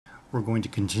we're going to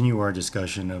continue our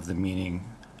discussion of the meaning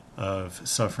of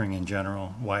suffering in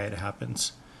general, why it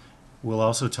happens. We'll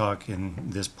also talk in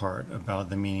this part about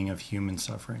the meaning of human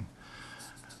suffering.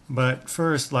 But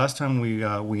first, last time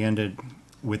we ended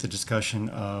with a discussion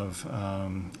of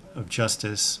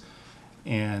justice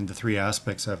and the three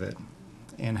aspects of it,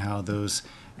 and how those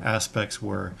aspects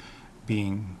were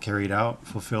being carried out,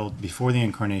 fulfilled before the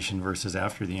incarnation versus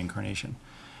after the incarnation.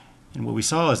 And what we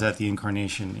saw is that the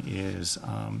incarnation is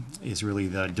really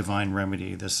the divine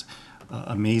remedy, this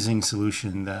amazing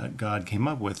solution that God came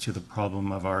up with to the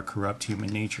problem of our corrupt human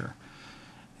nature.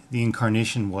 The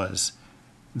incarnation was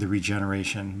the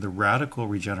regeneration, the radical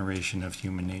regeneration of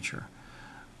human nature.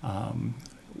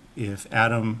 If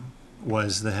Adam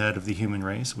was the head of the human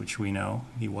race, which we know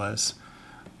he was,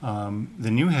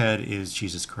 the new head is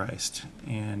Jesus Christ,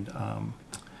 and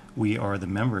we are the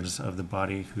members of the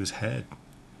body whose head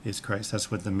is Christ.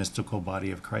 That's what the mystical body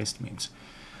of Christ means.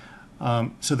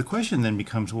 So the question then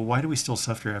becomes, well, why do we still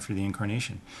suffer after the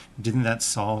incarnation? Didn't that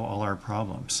solve all our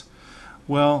problems?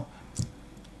 Well,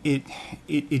 it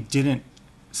didn't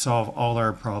solve all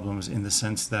our problems in the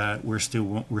sense that we're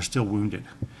still wounded.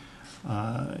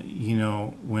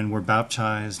 When we're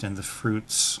baptized and the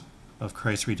fruits of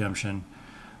Christ's redemption,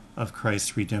 of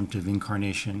Christ's redemptive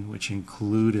incarnation, which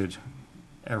included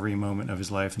every moment of his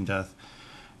life and death,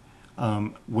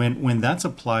 when that's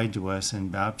applied to us in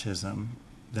baptism,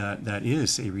 that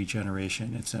is a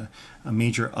regeneration. It's a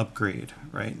major upgrade,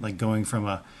 right? Like going from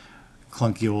a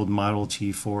clunky old Model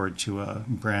T Ford to a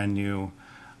brand new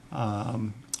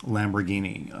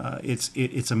Lamborghini.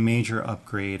 It's a major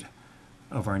upgrade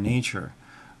of our nature,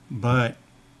 but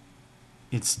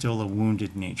it's still a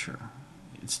wounded nature.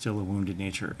 It's still a wounded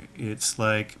nature. It's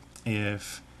like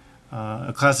if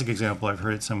a classic example, I've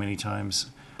heard it so many times.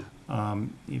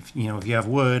 If you have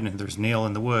wood and there's nail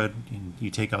in the wood and you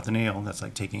take out the nail, that's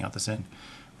like taking out the sin,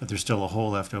 but there's still a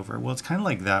hole left over. Well, it's kind of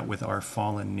like that with our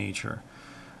fallen nature.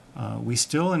 We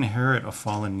still inherit a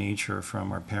fallen nature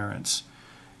from our parents.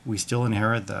 We still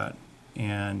inherit that,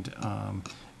 and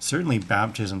certainly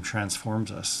baptism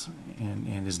transforms us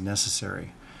and is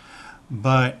necessary.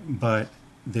 But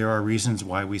there are reasons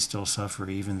why we still suffer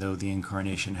even though the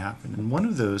incarnation happened. And one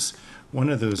of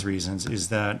those reasons is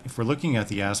that if we're looking at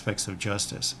the aspects of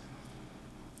justice,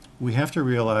 we have to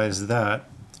realize that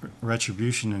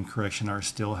retribution and correction are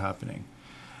still happening.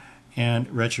 And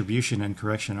retribution and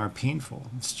correction are painful.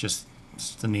 It's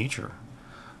the nature.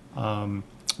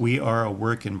 We are a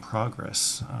work in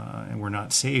progress, and we're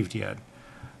not saved yet,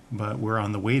 but we're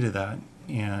on the way to that.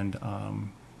 And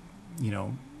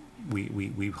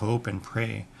we hope and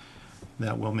pray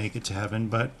that we'll make it to heaven.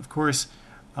 But of course,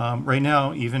 right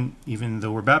now, even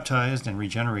though we're baptized and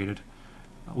regenerated,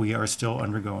 we are still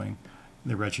undergoing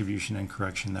the retribution and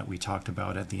correction that we talked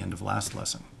about at the end of last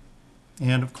lesson.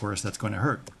 And of course, that's going to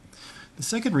hurt. The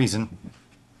second reason,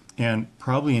 and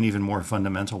probably an even more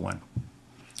fundamental one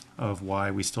of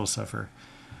why we still suffer,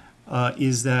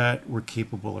 is that we're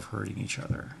capable of hurting each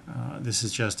other. This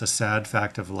is just a sad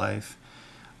fact of life.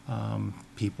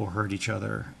 People hurt each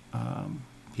other.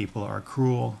 People are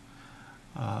cruel.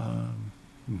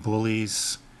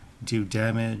 Bullies do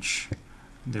damage.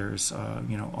 There's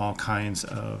all kinds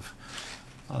of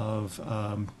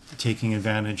taking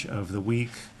advantage of the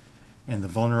weak and the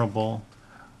vulnerable.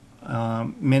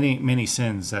 Many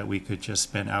sins that we could just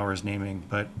spend hours naming,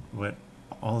 but what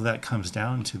all of that comes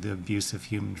down to the abuse of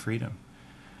human freedom.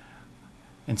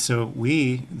 And so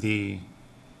we, the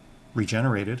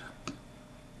regenerated,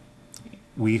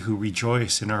 we who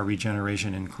rejoice in our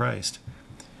regeneration in Christ,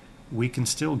 we can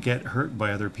still get hurt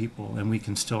by other people, and we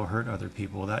can still hurt other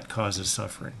people. That causes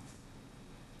suffering.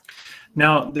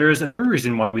 Now, there is another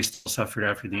reason why we still suffered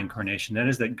after the incarnation. That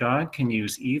is that God can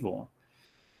use evil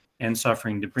and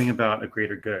suffering to bring about a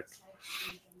greater good.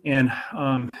 And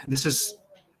this is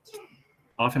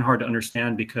often hard to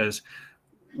understand because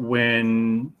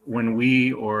when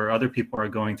we or other people are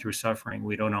going through suffering,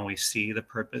 we don't always see the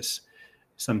purpose.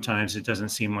 Sometimes it doesn't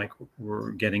seem like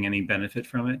we're getting any benefit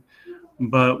from it.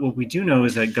 But what we do know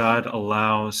is that God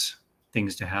allows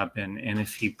things to happen. And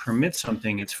if he permits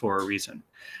something, it's for a reason.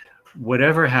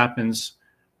 Whatever happens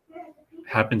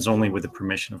only with the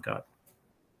permission of God.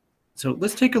 So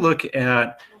let's take a look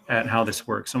at how this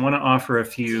works. I want to offer a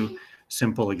few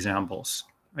simple examples.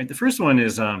 Right. The first one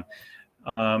is an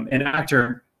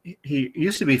actor. He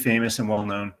used to be famous and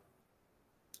well-known.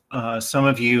 Some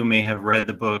of you may have read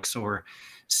the books or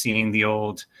seen the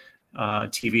old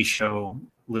TV show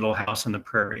Little House on the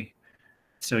Prairie.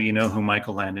 So you know who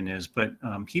Michael Landon is. But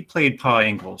he played Pa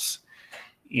Ingalls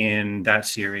in that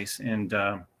series. And,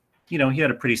 he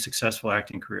had a pretty successful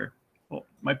acting career. Well,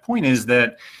 my point is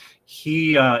that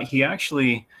he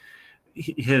actually,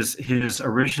 his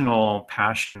original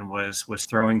passion was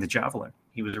throwing the javelin.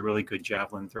 He was a really good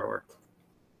javelin thrower.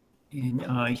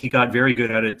 And he got very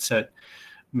good at it, set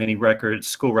many records,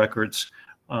 school records,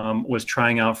 was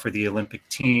trying out for the Olympic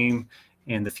team,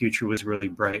 and the future was really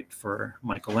bright for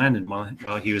Michael Landon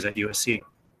while he was at USC.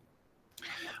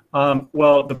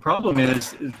 Well, the problem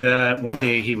is that one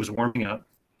day he was warming up,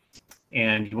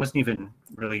 and he wasn't even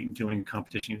really doing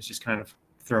competition. He was just kind of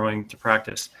throwing to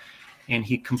practice. And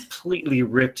he completely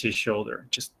ripped his shoulder,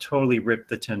 just totally ripped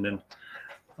the tendon.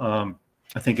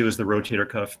 I think it was the rotator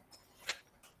cuff.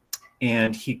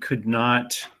 And he could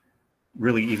not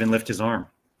really even lift his arm.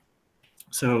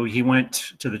 So he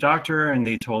went to the doctor, and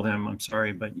they told him, "I'm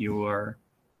sorry, but you're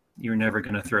never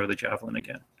going to throw the javelin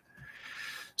again."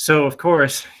 So of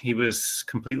course he was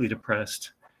completely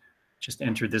depressed, just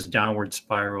entered this downward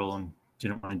spiral and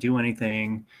didn't want to do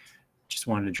anything, just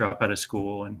wanted to drop out of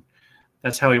school. And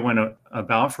that's how he went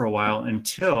about for a while,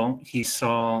 until he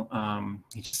saw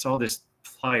this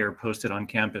flyer posted on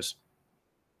campus: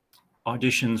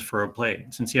 auditions for a play.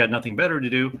 Since he had nothing better to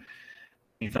do,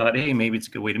 he thought, hey, maybe it's a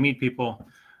good way to meet people.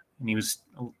 And he was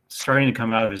starting to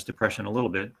come out of his depression a little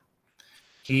bit.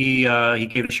 He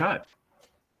gave it a shot.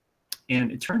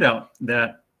 And it turned out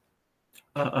that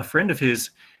a friend of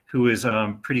his, who is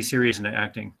pretty serious into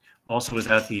acting, also was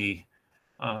at the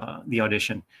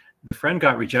audition. The friend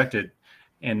got rejected,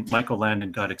 and Michael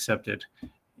Landon got accepted.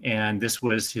 And this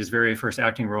was his very first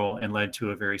acting role, and led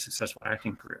to a very successful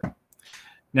acting career.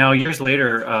 Now, years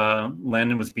later,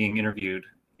 Landon was being interviewed,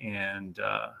 and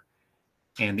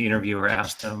the interviewer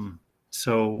asked him,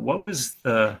 "So, what was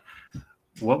the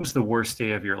worst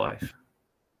day of your life?"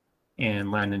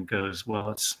 And Landon goes, "Well,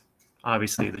 it's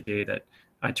obviously the day that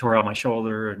I tore out my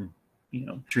shoulder, and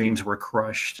dreams were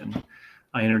crushed, and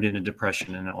I entered into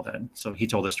depression and all that." So he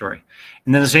told the story.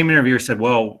 And then the same interviewer said,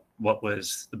 "Well, what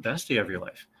was the best day of your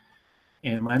life?"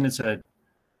 And Landon said,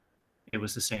 "It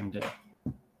was the same day.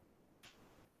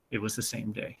 It was the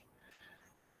same day."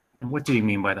 And what did he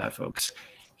mean by that, folks?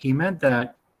 He meant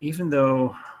that even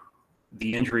though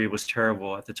the injury was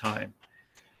terrible at the time,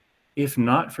 if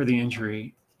not for the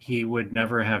injury, he would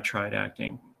never have tried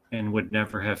acting and would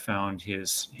never have found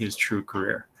his true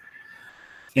career.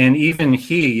 And even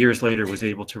he, years later, was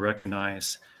able to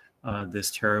recognize this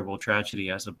terrible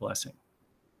tragedy as a blessing.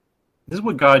 This is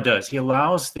what God does. He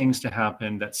allows things to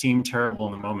happen that seem terrible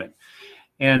in the moment.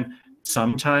 And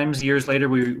sometimes years later,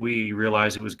 we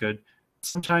realize it was good.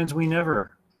 Sometimes we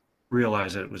never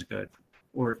realize that it was good.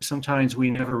 Or sometimes we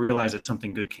never realize that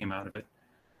something good came out of it.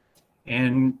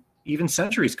 And even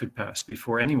centuries could pass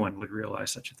before anyone would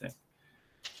realize such a thing.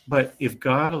 But if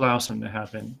God allows something to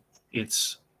happen,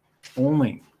 it's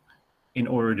only in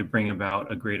order to bring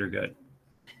about a greater good.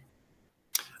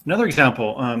 Another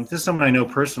example, this is someone I know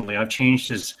personally. I've changed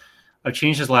his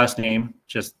last name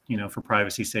just for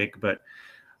privacy's sake, but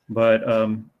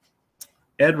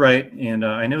Ed Wright, and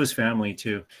I know his family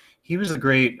too. He was a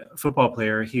great football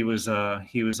player. He was a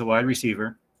wide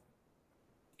receiver,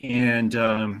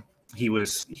 and he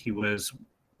was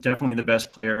definitely the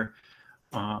best player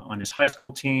on his high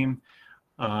school team.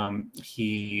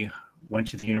 He went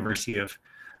to the University of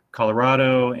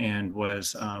Colorado and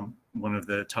was one of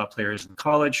the top players in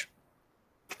college.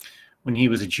 When he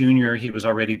was a junior, he was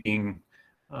already being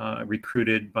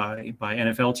recruited by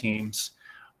NFL teams.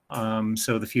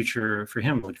 So the future for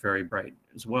him looked very bright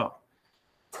as well.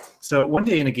 So one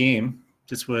day in a game,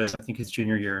 this was, I think, his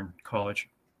junior year in college,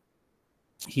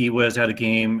 he was at a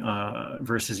game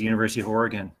versus the University of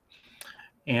Oregon,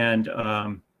 and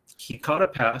he caught a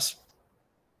pass.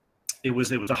 It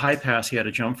was a high pass. He had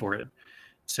to jump for it.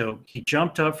 So he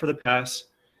jumped up for the pass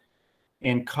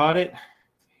and caught it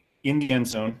in the end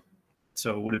zone.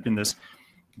 So it would have been this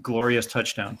glorious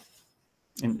touchdown.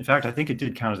 And in fact, I think it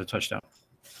did count as a touchdown.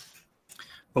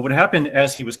 But what happened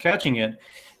as he was catching it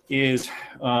is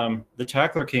the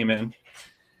tackler came in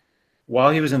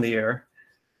while he was in the air,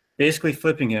 basically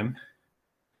flipping him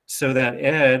so that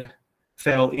Ed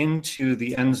fell into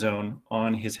the end zone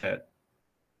on his head.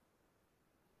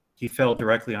 He fell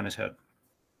directly on his head.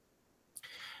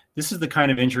 This is the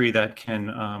kind of injury that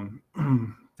can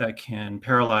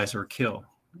paralyze or kill,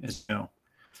 as you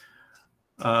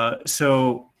know.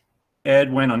 So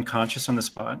Ed went unconscious on the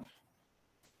spot.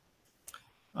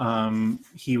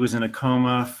 He was in a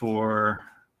coma for,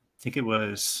 I think it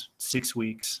was 6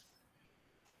 weeks.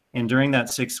 And during that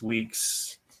 6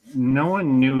 weeks, no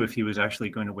one knew if he was actually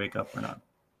going to wake up or not.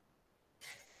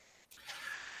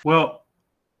 Well,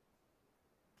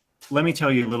 let me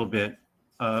tell you a little bit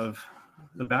of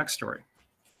the backstory.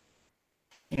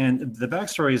 And the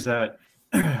backstory is that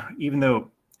even though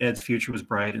Ed's future was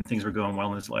bright and things were going well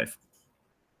in his life.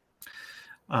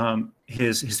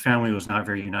 His family was not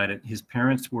very united. His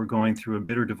parents were going through a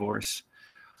bitter divorce.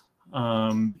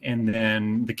 And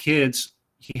then the kids,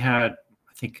 he had,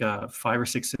 I think, 5 or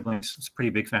 6 siblings. It's a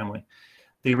pretty big family.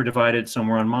 They were divided. Some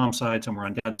were on mom's side, some were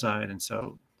on dad's side. And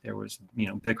so there was,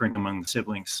 bickering among the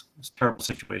siblings. It was a terrible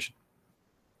situation.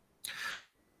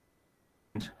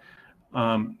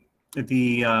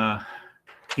 The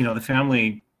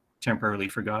family temporarily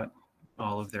forgot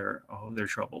all of their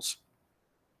troubles.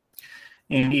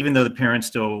 And even though the parents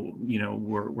still,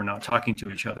 were not talking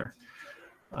to each other,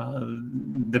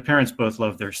 the parents both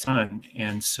loved their son.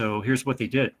 And so here's what they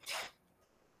did.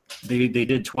 They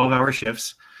did 12-hour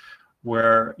shifts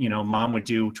where, mom would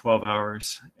do 12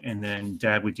 hours and then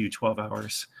dad would do 12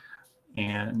 hours.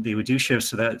 And they would do shifts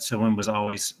so that someone was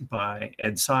always by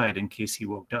Ed's side in case he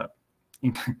woke up.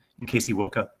 In case he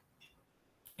woke up.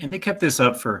 And they kept this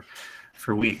up for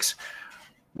weeks.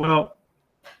 Well,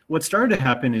 what started to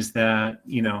happen is that,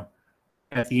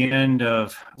 at the end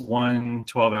of one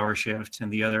 12-hour shift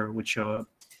and the other would show up,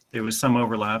 there was some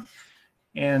overlap.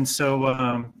 And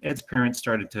so Ed's parents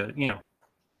started to,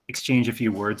 exchange a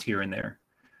few words here and there.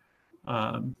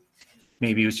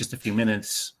 Maybe it was just a few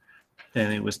minutes,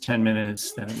 then it was 10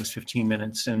 minutes, then it was 15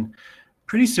 minutes. And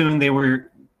pretty soon they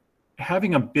were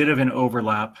having a bit of an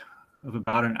overlap of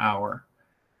about an hour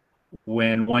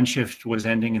when one shift was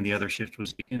ending and the other shift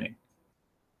was beginning.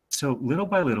 So little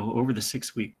by little, over the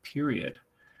 6-week period,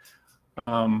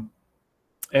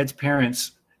 Ed's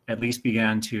parents at least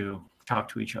began to talk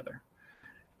to each other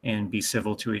and be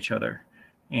civil to each other.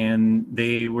 And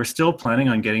they were still planning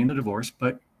on getting the divorce,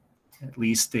 but at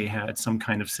least they had some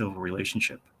kind of civil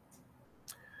relationship.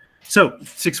 So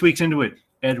 6 weeks into it,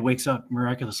 Ed wakes up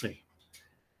miraculously.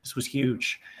 This was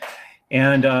huge.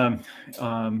 And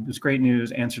it was great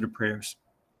news, answer to prayers.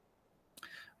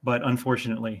 But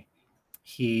unfortunately,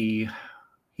 he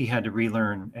had to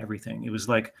relearn everything. It was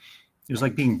like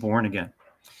being born again.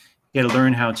 He had to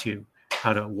learn how to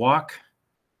walk,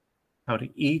 how to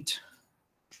eat,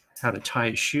 how to tie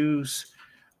his shoes,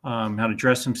 how to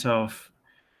dress himself.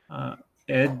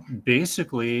 Ed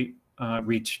basically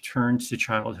returned to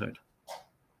childhood.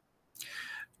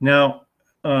 Now,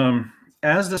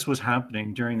 as this was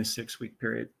happening during the 6-week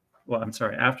period,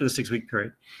 after the 6-week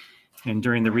period, and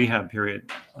during the rehab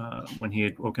period, when he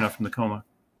had woken up from the coma,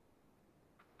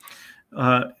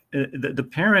 the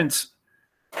parents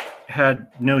had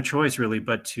no choice really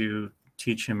but to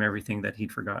teach him everything that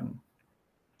he'd forgotten.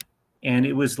 And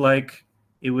it was like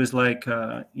they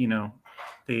were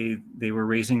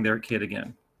raising their kid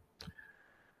again.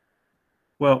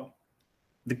 Well,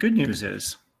 the good news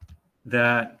is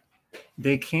that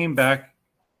they came back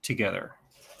together.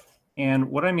 And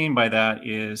what I mean by that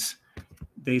is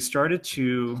they started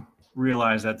to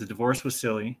realize that the divorce was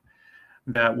silly,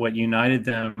 that what united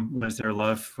them was their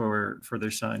love for their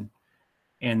son,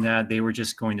 and that they were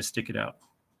just going to stick it out.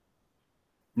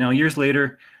 Now, years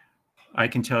later, I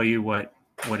can tell you what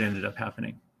ended up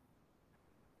happening.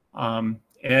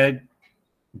 Ed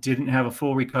didn't have a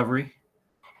full recovery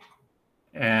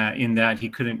in that he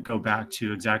couldn't go back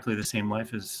to exactly the same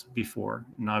life as before,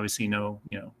 and obviously no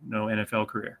NFL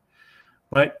career.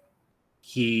 But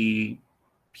he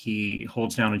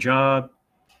holds down a job.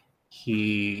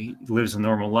 He lives a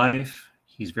normal life.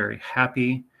 He's very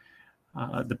happy.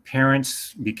 The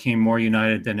parents became more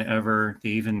united than ever. They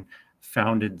even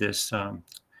founded this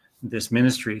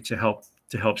ministry to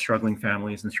help struggling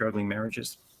families and struggling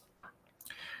marriages.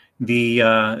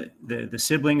 The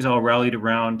siblings all rallied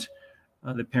around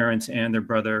the parents and their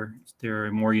brother. They're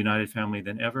a more united family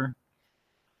than ever.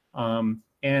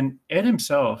 And Ed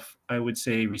himself, I would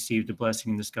say, received a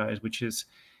blessing in disguise, which is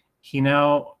he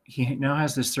now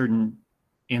has this certain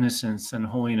innocence and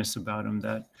holiness about him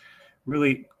that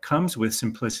really comes with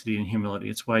simplicity and humility.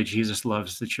 It's why Jesus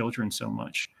loves the children so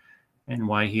much, and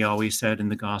why he always said in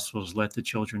the Gospels, "Let the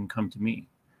children come to me."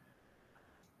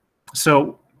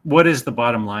 So what is the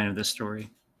bottom line of this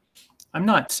story? I'm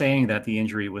not saying that the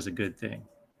injury was a good thing.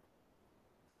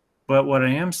 But what I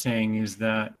am saying is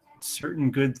that certain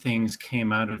good things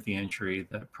came out of the injury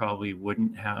that probably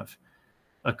wouldn't have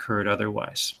occurred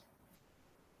otherwise.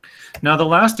 Now, the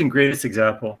last and greatest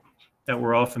example that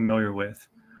we're all familiar with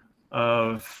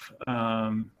of,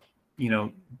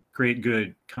 great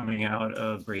good coming out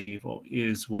of great evil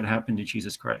is what happened to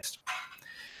Jesus Christ.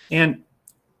 And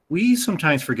we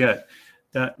sometimes forget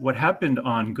that what happened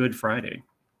on Good Friday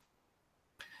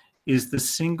is the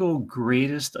single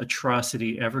greatest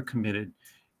atrocity ever committed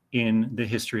in the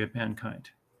history of mankind.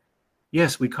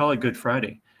 Yes, we call it Good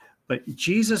Friday, but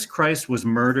Jesus Christ was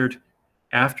murdered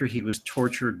after he was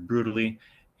tortured brutally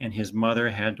and his mother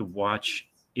had to watch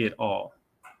it all.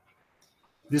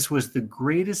 This was the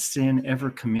greatest sin ever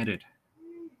committed.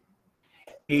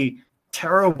 A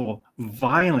terrible,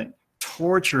 violent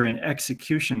torture and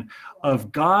execution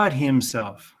of God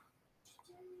himself.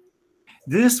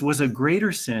 This was a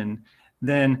greater sin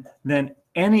than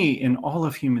any in all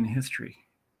of human history.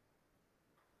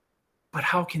 But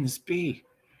how can this be?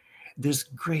 This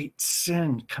great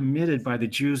sin committed by the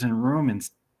Jews and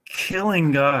Romans,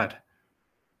 killing God.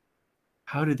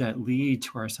 How did that lead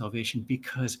to our salvation?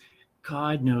 Because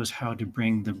God knows how to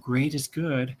bring the greatest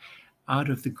good out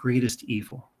of the greatest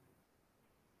evil.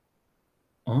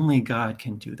 Only God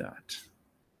can do that.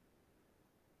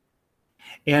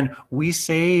 And we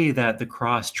say that the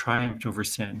cross triumphed over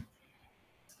sin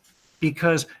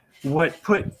because what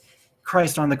put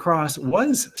Christ on the cross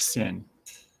was sin.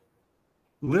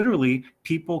 Literally,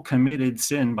 people committed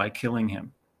sin by killing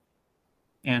him.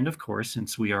 And of course,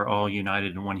 since we are all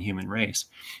united in one human race,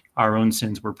 our own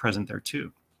sins were present there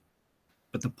too.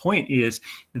 But the point is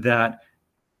that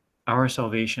our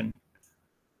salvation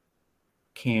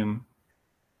came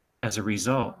as a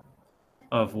result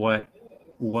of what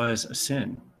was a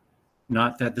sin.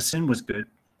 Not that the sin was good.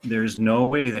 There's no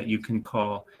way that you can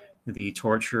call the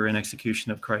torture and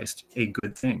execution of Christ a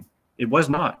good thing. It was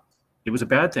not. It was a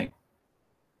bad thing.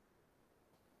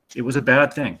 It was a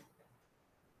bad thing.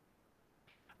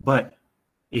 But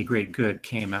a great good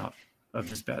came out of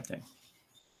this bad thing.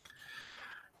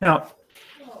 Now,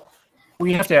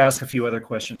 we have to ask a few other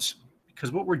questions,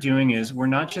 because what we're doing is we're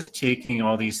not just taking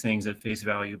all these things at face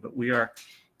value, but we are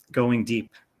going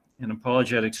deep. And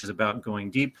apologetics is about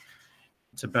going deep.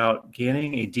 It's about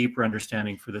getting a deeper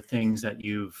understanding for the things that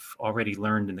you've already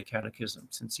learned in the catechism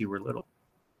since you were little.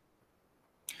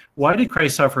 Why did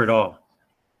Christ suffer at all?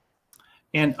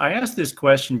 And I ask this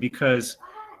question because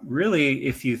really,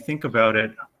 if you think about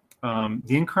it, the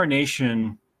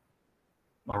incarnation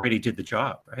already did the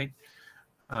job, right?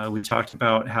 We talked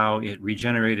about how it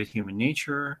regenerated human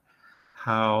nature,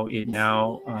 how it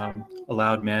now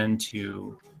allowed men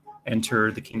to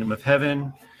enter the kingdom of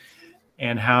heaven,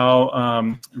 and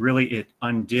how really it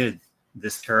undid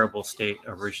this terrible state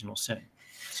of original sin.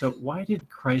 So why did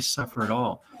Christ suffer at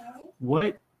all?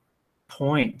 What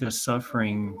point does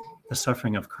the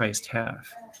suffering of Christ have?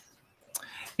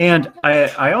 And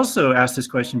I also ask this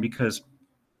question because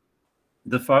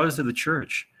the fathers of the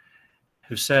church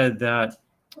have said that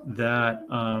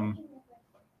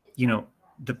you know,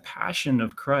 the passion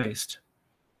of Christ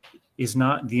is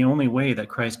not the only way that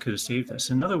Christ could have saved us.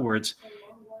 In other words,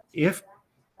 if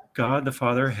God the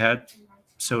Father had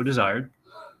so desired,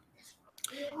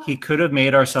 he could have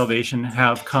made our salvation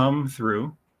have come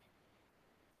through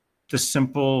the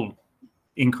simple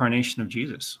incarnation of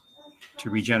Jesus to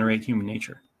regenerate human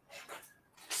nature.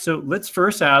 So let's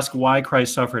first ask why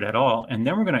Christ suffered at all, and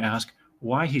then we're going to ask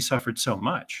why he suffered so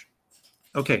much.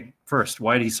 Okay, first,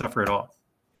 why did he suffer at all?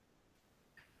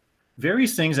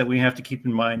 Various things that we have to keep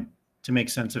in mind to make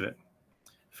sense of it.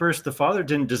 First, the Father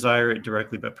didn't desire it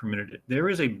directly, but permitted it. There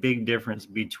is a big difference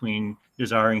between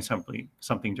desiring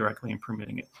something directly and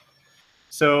permitting it.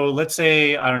 So let's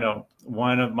say, I don't know,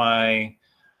 one of my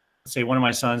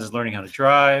sons is learning how to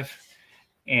drive,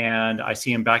 and I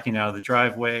see him backing out of the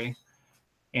driveway,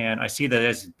 and I see that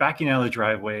as he's backing out of the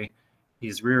driveway,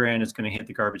 his rear end is going to hit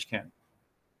the garbage can.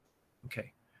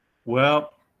 Okay,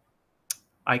 well,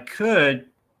 I could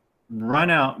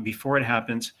run out before it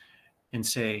happens and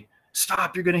say,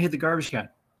 stop, you're going to hit the garbage can.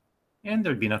 And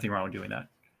there'd be nothing wrong with doing that.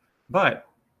 But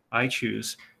I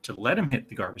choose to let him hit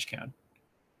the garbage can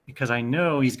because I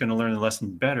know he's going to learn the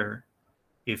lesson better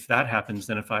if that happens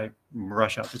than if I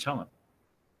rush out to tell him.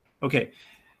 Okay,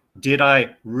 did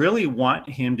I really want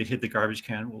him to hit the garbage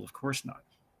can? Well, of course not.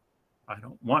 I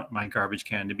don't want my garbage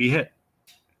can to be hit.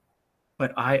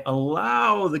 But I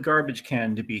allow the garbage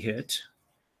can to be hit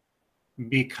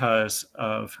because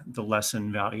of the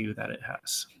lesson value that it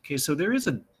has. Okay, so there is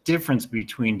a difference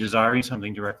between desiring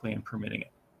something directly and permitting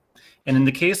it. And in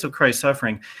the case of Christ's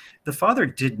suffering, the Father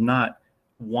did not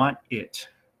want it.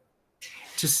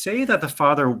 To say that the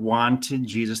Father wanted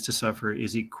Jesus to suffer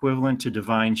is equivalent to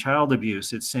divine child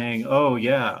abuse. It's saying, oh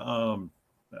yeah,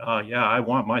 I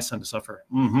want my son to suffer.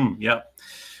 Yeah.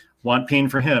 Want pain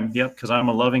for him. Yep, because I'm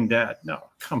a loving dad. No,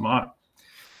 come on.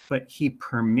 But he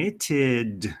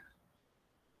permitted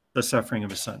the suffering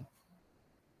of his son.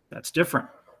 That's different.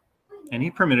 And he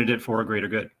permitted it for a greater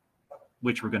good,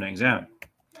 which we're going to examine.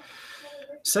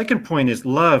 Second point is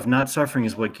love, not suffering,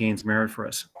 is what gains merit for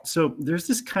us. So there's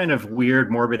this kind of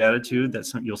weird, morbid attitude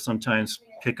that you'll sometimes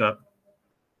pick up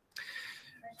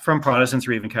from Protestants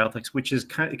or even Catholics, which is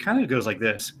it kind of goes like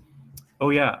this.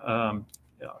 Oh yeah,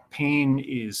 pain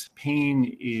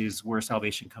is where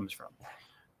salvation comes from.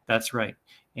 That's right.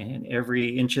 And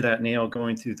every inch of that nail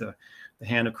going through the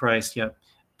hand of Christ, yep,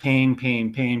 pain,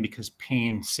 pain, pain, because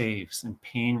pain saves and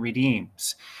pain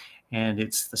redeems. And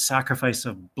it's the sacrifice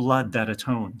of blood that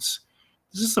atones.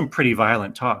 This is some pretty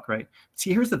violent talk, right?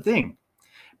 See, here's the thing.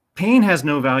 Pain has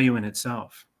no value in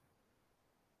itself.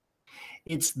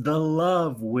 It's the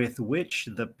love with which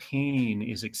the pain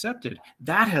is accepted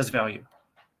that has value.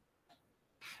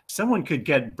 Someone could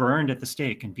get burned at the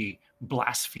stake and be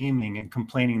blaspheming and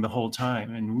complaining the whole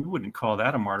time, and we wouldn't call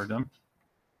that a martyrdom.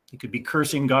 He could be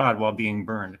cursing God while being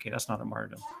burned. Okay, that's not a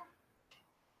martyrdom.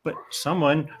 But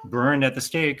someone burned at the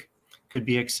stake could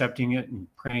be accepting it and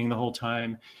praying the whole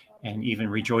time and even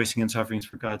rejoicing in sufferings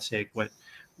for God's sake.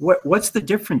 What's the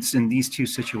difference in these two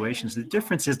situations? The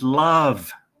difference is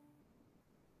love.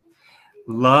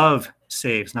 Love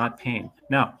saves, not pain.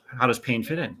 Now, how does pain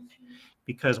fit in?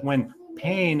 Because when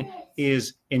pain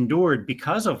is endured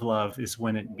because of love is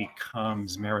when it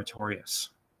becomes meritorious.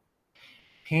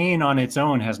 Pain on its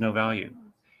own has no value.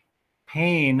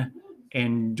 Pain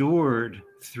endured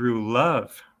through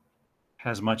love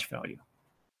has much value.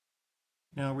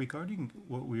 Now, regarding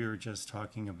what we were just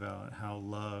talking about, how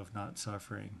love, not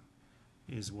suffering,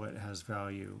 is what has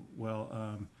value.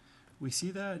 Well, we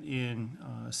see that in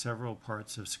several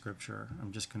parts of Scripture.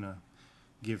 I'm just going to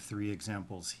give 3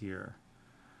 examples here.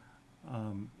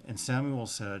 And Samuel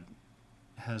said,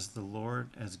 "Has the Lord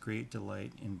as great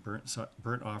delight in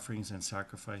burnt offerings and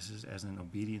sacrifices as in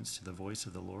obedience to the voice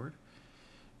of the Lord?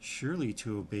 Surely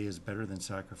to obey is better than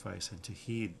sacrifice, and to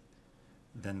heed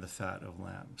than the fat of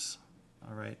lambs."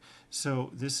 All right.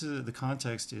 So this is the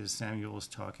context is Samuel is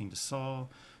talking to Saul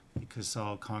because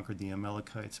Saul conquered the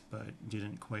Amalekites but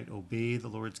didn't quite obey the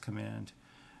Lord's command.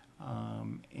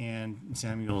 And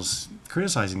Samuel's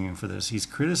criticizing him for this. He's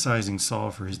criticizing Saul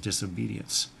for his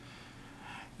disobedience.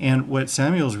 And what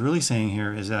Samuel's really saying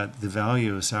here is that the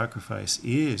value of sacrifice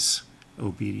is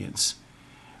obedience.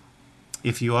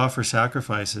 If you offer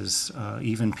sacrifices,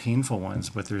 even painful ones,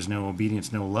 but there's no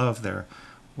obedience, no love there,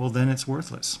 well, then it's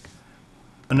worthless.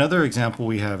 Another example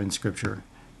we have in Scripture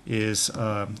is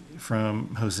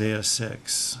from Hosea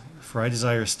 6. "For I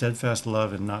desire steadfast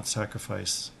love and not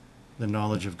sacrifice, the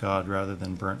knowledge of God rather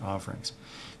than burnt offerings."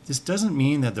 This doesn't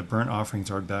mean that the burnt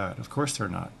offerings are bad. Of course they're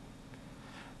not.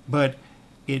 But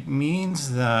it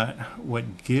means that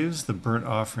what gives the burnt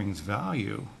offerings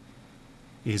value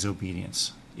is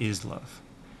obedience, is love.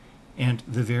 And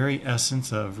the very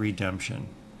essence of redemption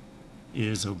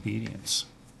is obedience.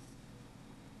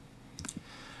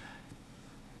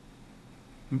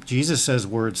 Jesus says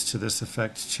words to this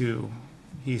effect too.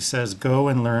 He says, "Go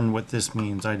and learn what this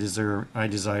means. I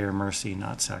desire mercy,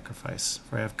 not sacrifice.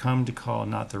 For I have come to call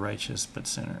not the righteous, but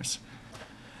sinners."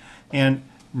 And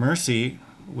mercy,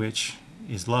 which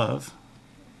is love,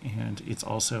 and it's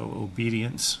also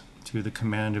obedience to the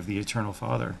command of the Eternal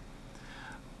Father,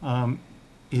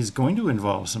 is going to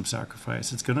involve some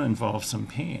sacrifice. It's going to involve some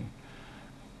pain.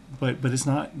 But it's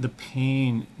not the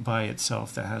pain by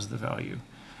itself that has the value.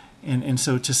 And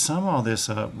so to sum all this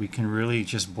up, we can really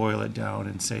just boil it down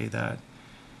and say that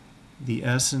the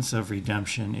essence of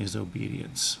redemption is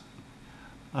obedience.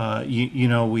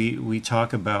 We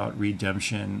talk about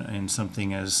redemption in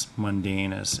something as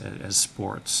mundane as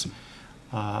sports.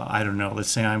 I don't know, let's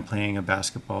say I'm playing a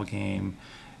basketball game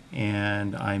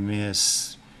and I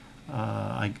miss,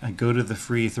 I go to the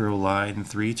free throw line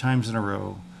 3 times in a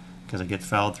row because I get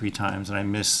fouled 3 times and I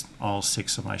miss all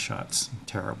 6 of my shots.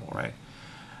 Terrible, right?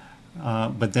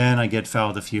 But then I get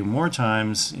fouled a few more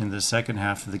times in the second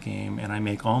half of the game, and I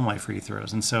make all my free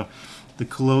throws. And so the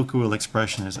colloquial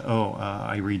expression is,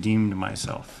 I redeemed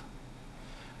myself.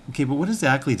 Okay, but what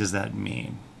exactly does that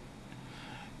mean?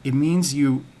 It means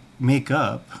you make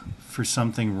up for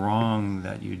something wrong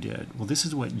that you did. Well, this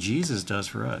is what Jesus does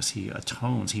for us. He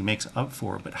atones, he makes up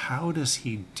for it. But how does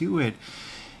he do it?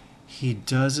 He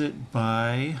does it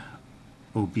by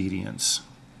obedience.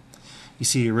 You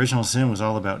see, original sin was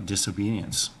all about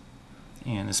disobedience,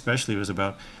 and especially it was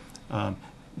about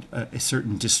a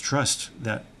certain distrust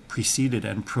that preceded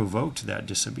and provoked that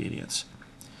disobedience.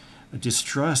 A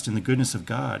distrust in the goodness of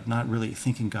God, not really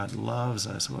thinking God loves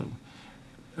us,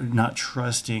 not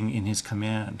trusting in his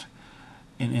command.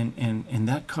 And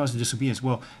that caused disobedience.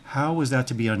 Well, how was that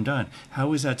to be undone? How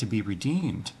was that to be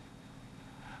redeemed?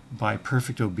 By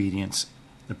perfect obedience,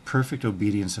 the perfect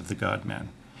obedience of the God-man.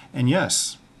 And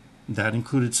yes, that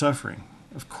included suffering.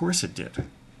 Of course it did.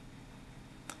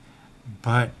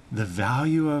 But the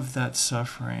value of that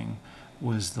suffering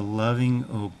was the loving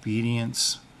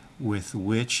obedience with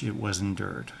which it was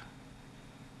endured.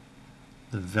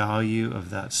 the value of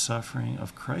that suffering,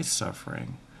 of Christ's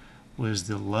suffering, was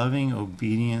the loving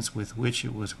obedience with which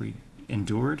it was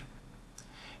endured.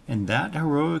 And that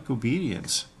heroic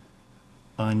obedience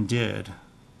undid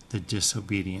the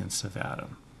disobedience of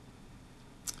Adam.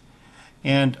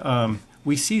 And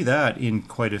we see that in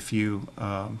quite a few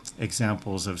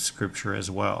examples of Scripture as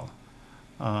well.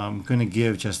 I'm going to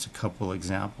give just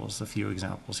a few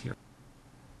examples here.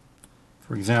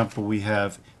 For example, we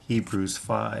have Hebrews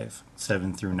 5,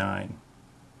 7 through 9.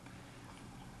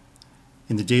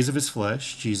 In the days of his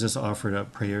flesh, Jesus offered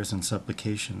up prayers and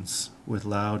supplications with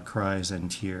loud cries and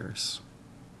tears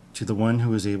to the one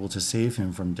who was able to save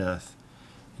him from death,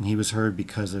 and he was heard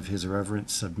because of his reverent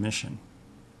submission.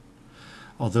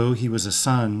 Although he was a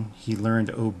son, he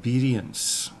learned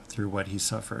obedience through what he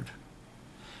suffered.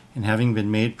 And having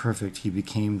been made perfect, he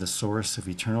became the source of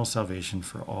eternal salvation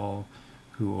for all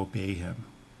who obey him.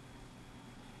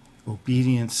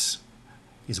 Obedience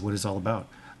is what it's all about.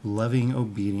 Loving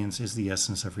obedience is the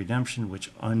essence of redemption,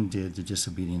 which undid the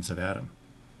disobedience of Adam.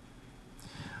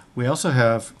 We also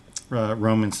have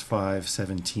Romans 5,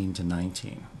 17 to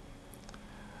 19.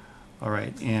 All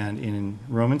right, and in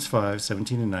Romans 5,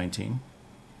 17 to 19,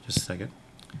 just a second,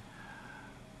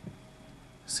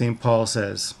 St. Paul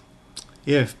says,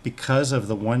 "If, because of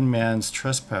the one man's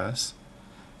trespass,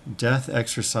 death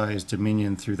exercised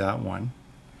dominion through that one,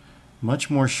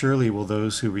 much more surely will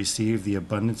those who receive the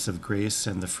abundance of grace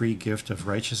and the free gift of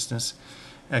righteousness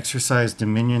exercise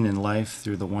dominion in life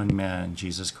through the one man,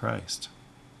 Jesus Christ.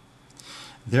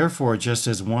 Therefore, just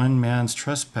as one man's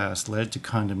trespass led to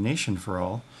condemnation for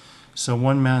all, so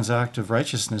one man's act of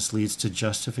righteousness leads to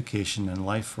justification and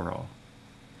life for all.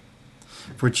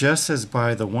 For just as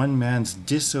by the one man's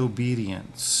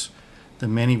disobedience the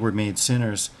many were made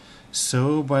sinners,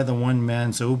 so by the one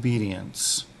man's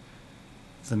obedience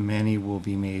the many will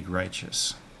be made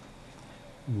righteous."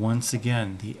 Once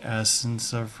again, the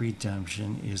essence of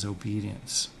redemption is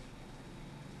obedience.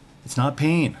 It's not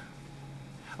pain.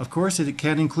 Of course, it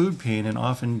can include pain, and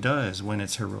often does when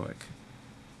it's heroic.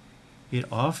 It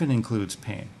often includes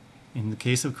pain. In the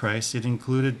case of Christ, it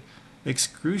included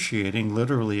excruciating,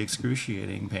 literally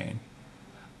excruciating pain,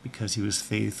 because he was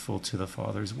faithful to the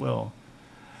Father's will.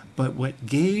 But what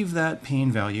gave that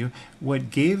pain value, what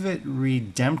gave it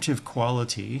redemptive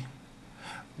quality,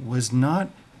 was not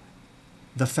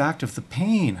the fact of the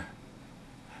pain,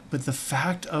 but the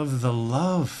fact of the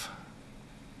love,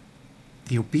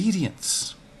 the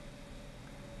obedience.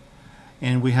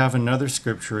 And we have another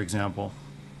scripture example,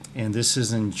 and this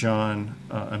is in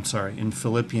in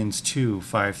Philippians 2,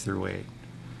 5 through 8.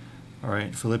 All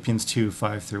right, Philippians 2,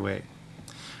 5 through 8.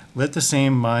 "Let the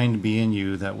same mind be in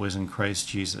you that was in Christ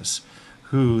Jesus,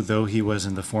 who, though he was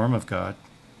in the form of God,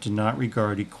 did not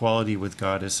regard equality with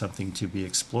God as something to be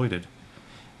exploited,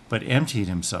 but emptied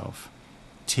himself,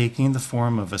 taking the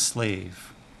form of a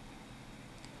slave,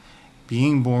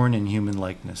 being born in human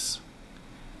likeness.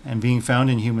 And being found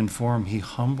in human form, he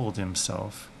humbled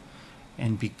himself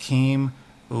and became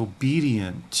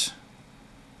obedient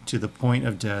to the point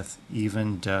of death,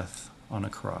 even death on a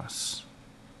cross."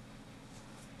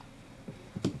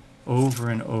 Over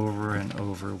and over and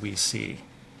over we see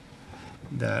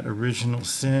that original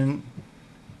sin,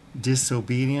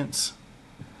 disobedience,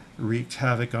 wreaked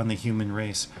havoc on the human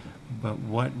race. But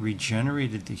what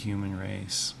regenerated the human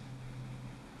race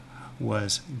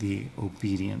was the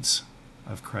obedience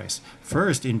of Christ.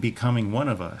 First, in becoming one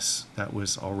of us. That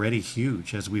was already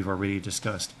huge, as we've already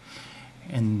discussed.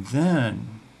 And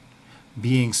then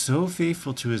being so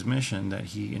faithful to his mission that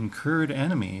he incurred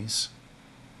enemies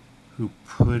who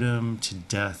put him to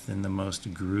death in the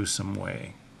most gruesome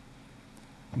way.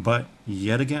 But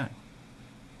yet again,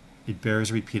 it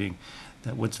bears repeating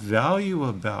that what's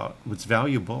valuable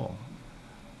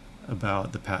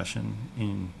about the passion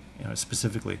in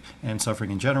specifically, and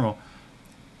suffering in general,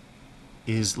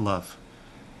 is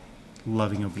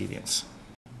loving obedience.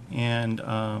 And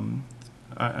I'm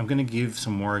going to give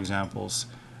some more examples.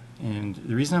 And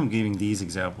the reason I'm giving these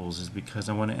examples is because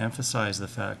I want to emphasize the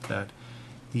fact that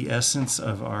the essence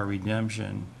of our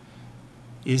redemption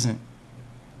isn't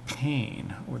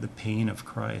pain or the pain of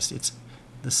Christ. It's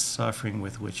the suffering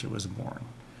with which it was born.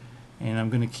 And I'm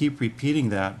going to keep repeating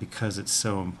that because it's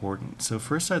so important. So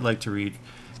first I'd like to read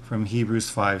from Hebrews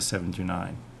 5, 7 through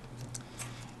 9.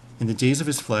 "In the days of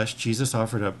his flesh, Jesus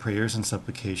offered up prayers and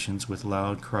supplications with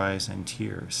loud cries and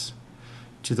tears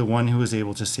to the one who was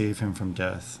able to save him from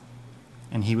death,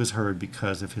 and he was heard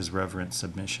because of his reverent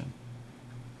submission.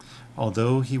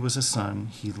 Although he was a son,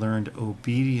 he learned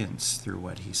obedience through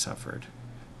what he suffered.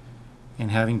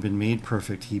 And having been made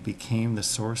perfect, he became the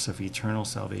source of eternal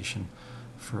salvation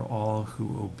for all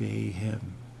who obey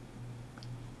him.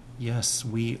 Yes,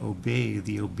 we obey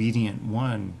the obedient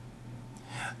one,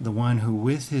 the one who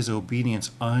with his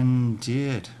obedience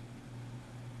undid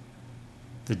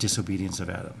the disobedience of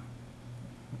Adam.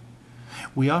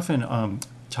 We often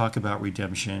talk about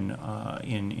redemption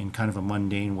in kind of a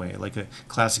mundane way, like a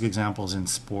classic example is in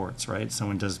sports, right?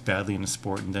 Someone does badly in a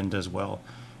sport and then does well.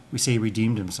 We say he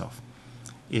redeemed himself.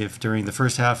 If during the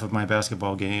first half of my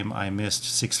basketball game I missed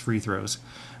 6 free throws,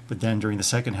 but then during the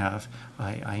second half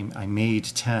I made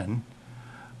 10,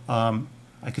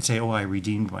 I could say, oh, I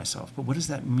redeemed myself. But what does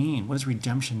that mean? What does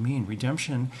redemption mean?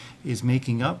 Redemption is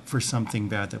making up for something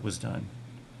bad that was done.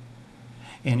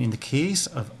 And in the case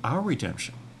of our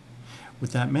redemption,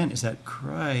 what that meant is that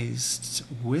Christ,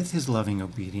 with his loving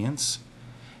obedience,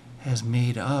 has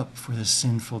made up for the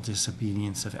sinful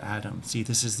disobedience of Adam. See,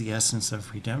 this is the essence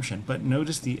of redemption. But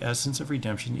notice the essence of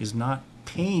redemption is not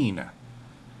pain.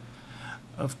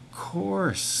 Of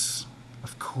course,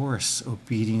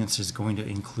 obedience is going to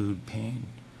include pain.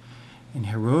 And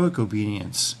heroic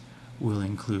obedience will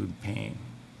include pain.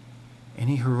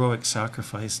 Any heroic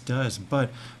sacrifice does. But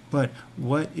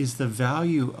what is the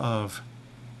value of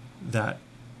that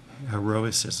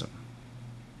heroicism?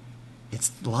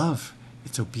 It's love.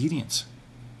 It's obedience.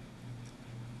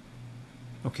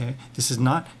 Okay? This is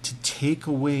not to take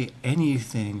away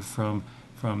anything from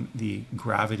the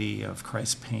gravity of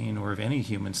Christ's pain or of any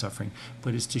human suffering,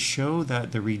 but is to show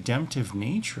that the redemptive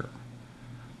nature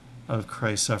of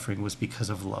Christ's suffering was because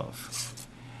of love,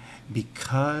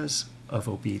 because of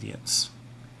obedience.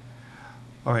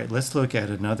 All right, let's look at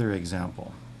another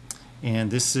example. And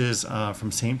this is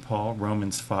from St. Paul,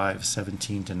 Romans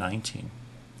 5:17-19.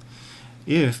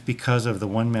 If, because of the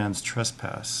one man's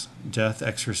trespass, death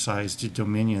exercised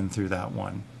dominion through that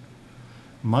one,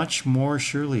 much more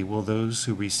surely will those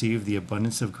who receive the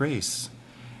abundance of grace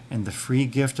and the free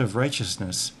gift of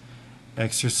righteousness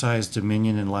exercise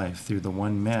dominion in life through the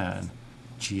one man,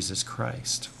 Jesus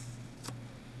Christ.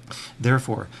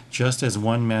 Therefore, just as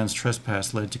one man's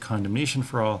trespass led to condemnation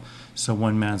for all, so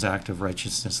one man's act of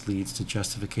righteousness leads to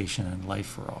justification and life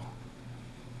for all.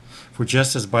 For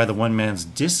just as by the one man's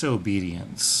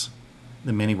disobedience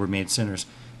the many were made sinners,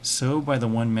 so by the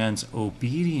one man's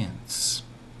obedience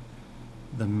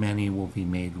the many will be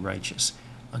made righteous.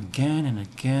 Again and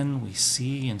again we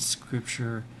see in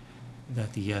Scripture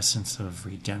that the essence of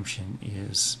redemption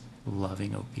is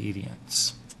loving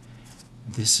obedience.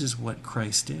 This is what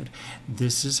Christ did.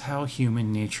 This is how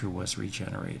human nature was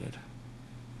regenerated.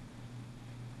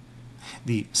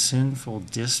 The sinful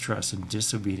distrust and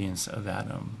disobedience of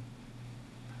Adam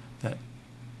that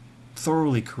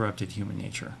thoroughly corrupted human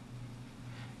nature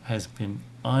has been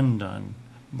undone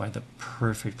by the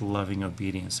perfect loving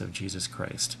obedience of Jesus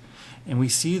Christ. And we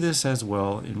see this as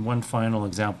well in one final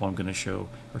example I'm going to show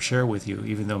or share with you,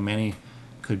 even though many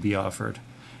could be offered.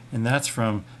 And that's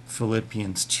from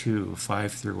Philippians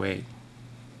 2:5-8.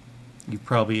 You've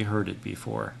probably heard it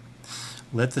before.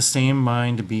 Let the same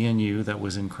mind be in you that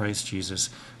was in Christ Jesus,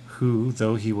 who,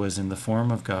 though he was in the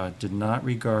form of God, did not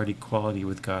regard equality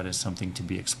with God as something to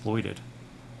be exploited,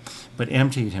 but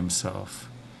emptied himself,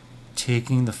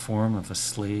 taking the form of a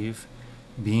slave,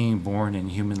 being born in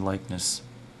human likeness,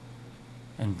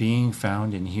 and being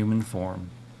found in human form,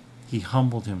 he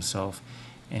humbled himself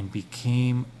and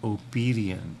became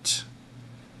obedient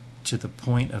to the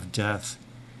point of death,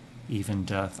 even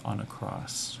death on a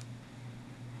cross.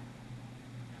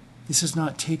 This is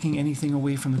not taking anything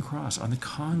away from the cross. On the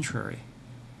contrary,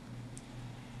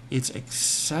 it's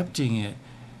accepting it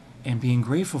and being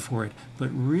grateful for it, but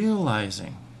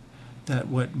realizing that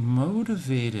what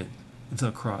motivated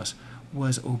the cross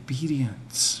was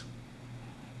obedience.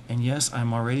 And yes,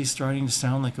 I'm already starting to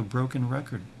sound like a broken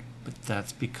record, but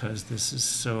that's because this is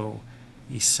so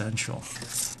essential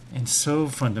and so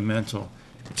fundamental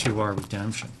to our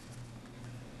redemption.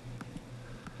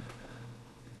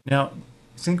 Now,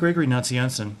 St. Gregory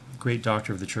Nazianzen, great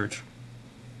doctor of the Church,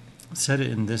 said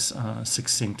it in this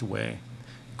succinct way,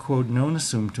 quod non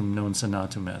assumptum non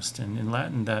sanatum est. And in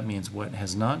Latin that means what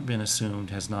has not been assumed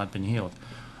has not been healed,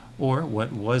 or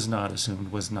what was not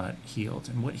assumed was not healed.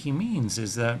 And what he means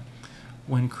is that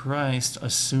when Christ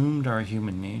assumed our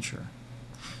human nature,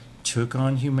 took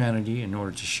on humanity in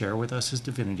order to share with us his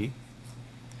divinity,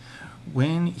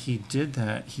 when he did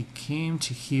that, he came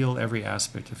to heal every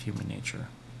aspect of human nature.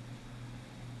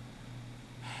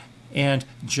 And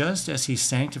just as he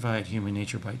sanctified human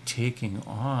nature by taking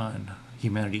on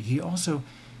humanity, he also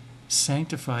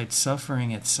sanctified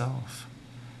suffering itself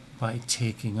by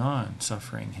taking on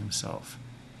suffering himself.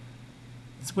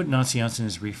 That's what Nazianzen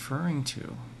is referring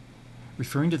to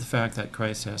referring to the fact that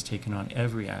Christ has taken on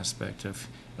every aspect of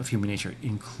human nature,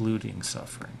 including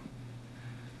suffering.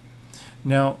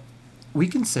 Now, we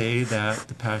can say that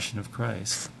the Passion of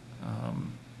Christ,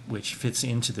 which fits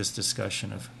into this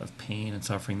discussion of pain and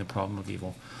suffering, the problem of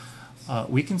evil,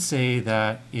 we can say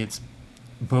that it's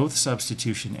both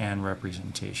substitution and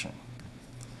representation.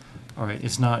 All right,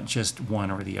 it's not just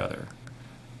one or the other.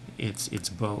 It's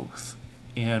both.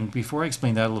 And before I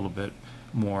explain that a little bit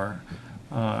more,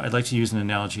 I'd like to use an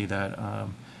analogy that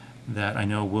that I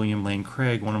know William Lane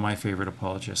Craig, one of my favorite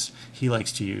apologists, he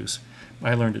likes to use.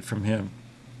 I learned it from him.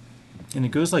 And it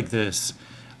goes like this.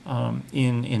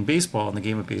 In baseball, in the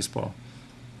game of baseball,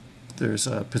 there's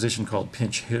a position called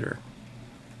pinch hitter.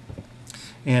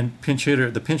 And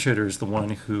the pinch hitter is the one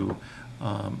who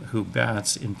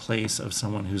bats in place of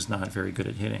someone who's not very good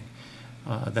at hitting.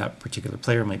 That particular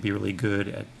player might be really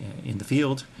good in the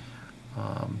field,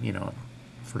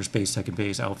 first base, second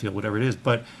base, outfield, whatever it is,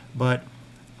 but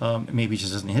maybe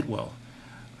just doesn't hit well.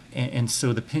 And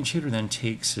so the pinch hitter then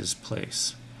takes his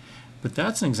place. But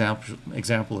that's an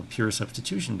example of pure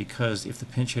substitution, because if the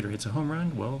pinch hitter hits a home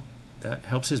run, well, that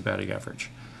helps his batting average.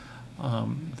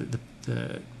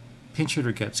 The pinch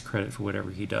hitter gets credit for whatever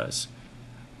he does.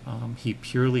 He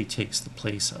purely takes the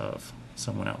place of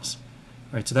someone else.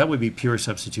 Right, so that would be pure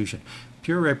substitution.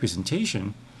 Pure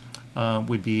representation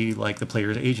would be like the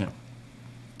player's agent,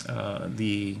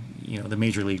 the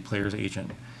major league player's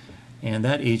agent, and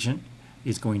that agent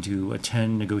is going to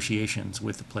attend negotiations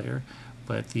with the player,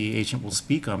 but the agent will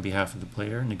speak on behalf of the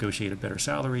player, negotiate a better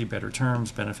salary, better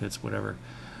terms, benefits, whatever.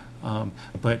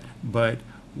 But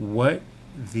what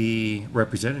the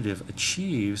representative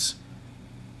achieves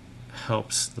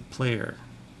helps the player,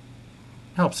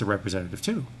 helps the representative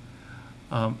too.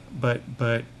 But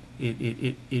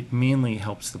it mainly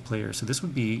helps the player. So this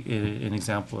would be an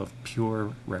example of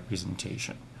pure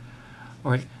representation.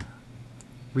 All right,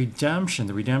 redemption.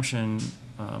 The redemption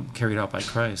carried out by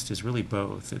Christ is really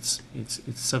both. It's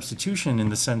substitution in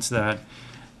the sense that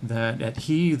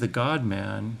he, the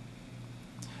God-man,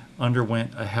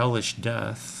 underwent a hellish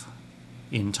death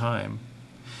in time,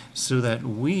 so that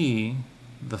we,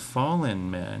 the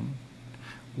fallen men,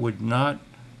 would not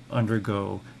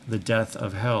undergo the death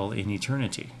of hell in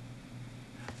eternity.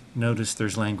 Notice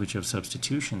there's language of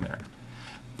substitution there.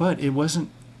 But it wasn't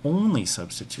only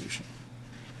substitution.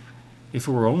 If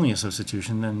it were only a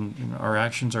substitution, then our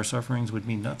actions, our sufferings would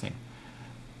mean nothing.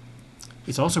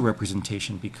 It's also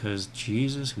representation, because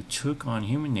Jesus, who took on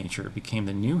human nature, became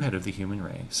the new head of the human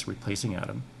race, replacing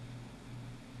Adam.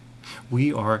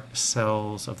 We are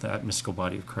cells of that mystical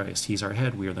body of Christ. He's our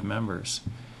head, we are the members.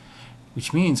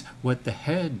 Which means what the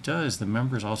head does, the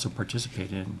members also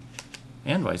participate in,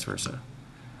 and vice versa.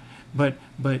 But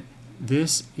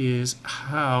this is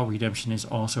how redemption is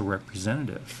also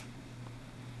representative.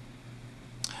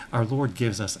 Our Lord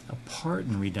gives us a part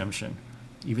in redemption,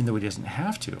 even though he doesn't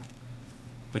have to,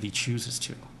 but he chooses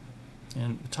to.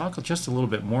 And we'll talk just a little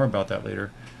bit more about that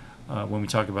later when we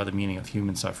talk about the meaning of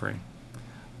human suffering.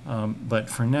 But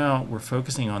for now, we're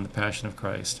focusing on the Passion of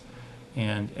Christ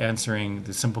and answering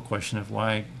the simple question of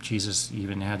why Jesus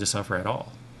even had to suffer at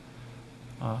all,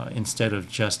 instead of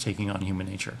just taking on human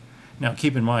nature. Now,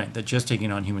 keep in mind that just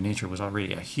taking on human nature was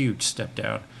already a huge step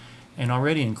down, and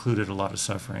already included a lot of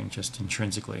suffering just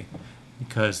intrinsically,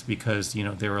 because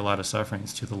there were a lot of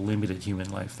sufferings to the limited human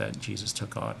life that Jesus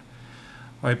took on.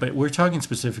 All right, but we're talking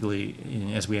specifically,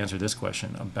 as we answer this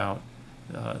question, about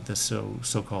the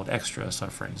so-called extra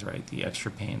sufferings, right? The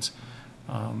extra pains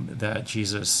that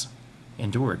Jesus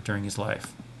endured during his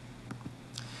life.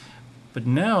 But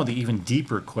now the even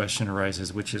deeper question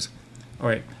arises, which is, all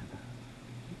right,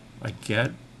 I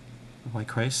get why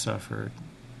Christ suffered.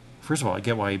 First of all, I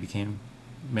get why he became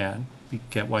man,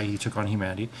 get why he took on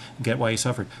humanity, get why he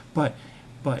suffered. But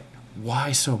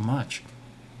why so much?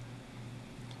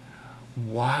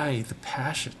 Why the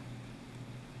passion?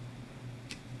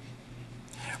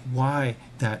 Why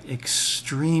that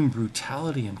extreme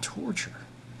brutality and torture?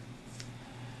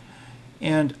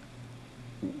 And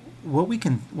what we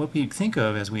think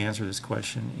of as we answer this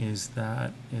question is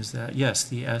that yes,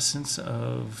 the essence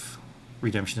of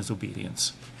redemption is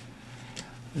obedience.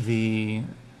 The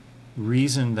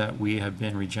reason that we have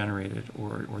been regenerated,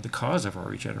 or the cause of our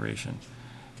regeneration,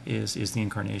 is the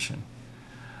incarnation.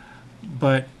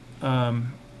 But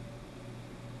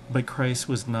Christ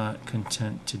was not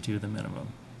content to do the minimum,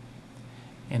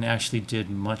 and actually did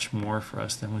much more for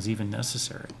us than was even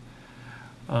necessary.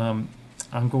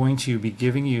 I'm going to be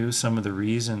giving you some of the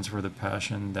reasons for the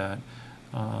passion that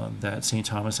St.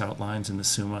 Thomas outlines in the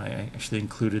Summa. I actually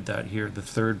included that here, the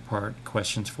third part,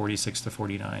 questions 46 to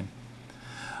 49.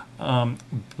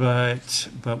 But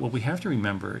what we have to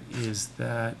remember is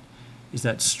that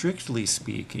strictly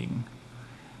speaking,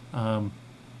 the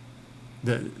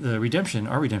redemption,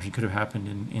 our redemption, could have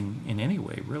happened in any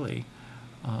way, really.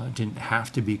 It didn't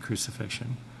have to be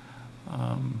crucifixion.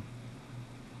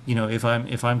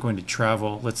 If I'm going to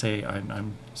travel, let's say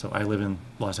so I live in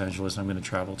Los Angeles and I'm going to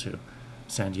travel to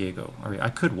San Diego. All right, I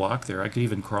could walk there. I could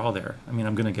even crawl there. I mean,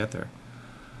 I'm going to get there.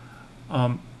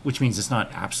 Which means it's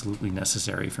not absolutely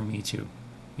necessary for me to,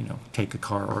 take a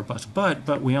car or a bus.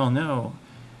 But we all know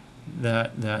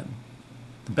that the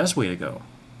best way to go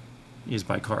is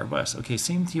by car or bus. Okay,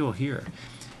 same deal here.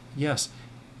 Yes,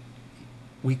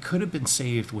 we could have been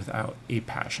saved without a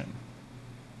passion.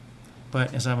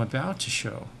 But as I'm about to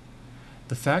show,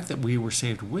 the fact that we were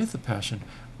saved with a passion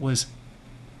was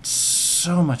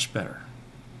so much better.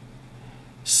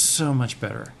 So much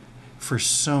better for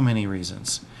so many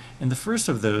reasons. And the first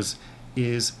of those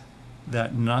is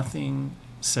that nothing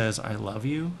says I love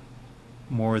you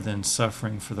more than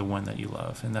suffering for the one that you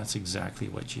love. And that's exactly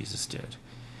what Jesus did.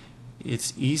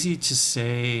 It's easy to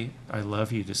say I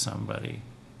love you to somebody,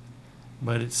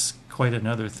 but it's quite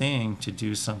another thing to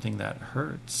do something that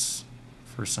hurts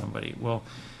for somebody. Well,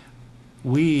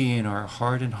 we in our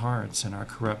hardened hearts and our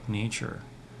corrupt nature,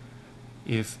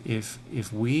 if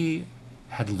we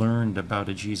had learned about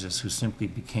a Jesus who simply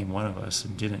became one of us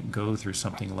and didn't go through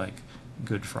something like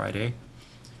Good Friday,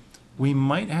 we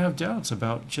might have doubts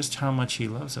about just how much he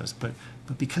loves us. But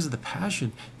because of the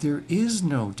passion, there is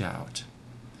no doubt.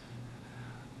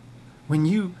 When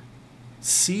you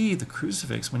see the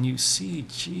crucifix, when you see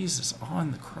Jesus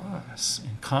on the cross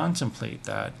and contemplate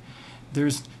that,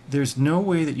 there's no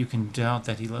way that you can doubt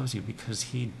that he loves you, because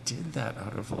he did that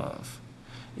out of love.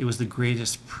 It was the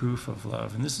greatest proof of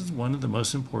love. And this is one of the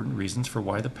most important reasons for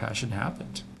why the passion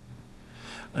happened.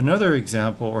 Another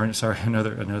example,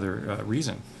 another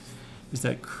reason, is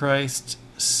that Christ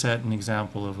set an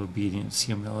example of obedience,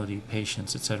 humility,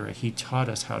 patience, etc. He taught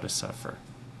us how to suffer.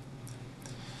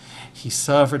 He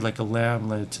suffered like a lamb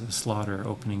led to the slaughter,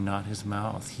 opening not his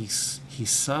mouth. He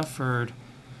suffered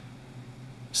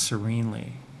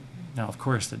serenely. Now, of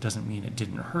course, that doesn't mean it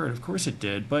didn't hurt. Of course it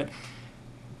did. But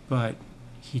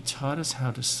he taught us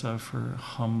how to suffer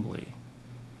humbly,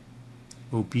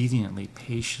 obediently,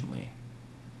 patiently,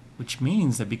 which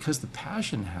means that because the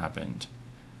passion happened,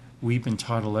 we've been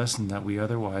taught a lesson that we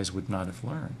otherwise would not have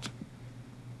learned.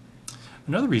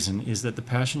 Another reason is that the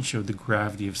passion showed the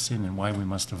gravity of sin and why we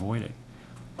must avoid it.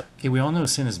 Okay, we all know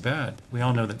sin is bad. We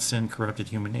all know that sin corrupted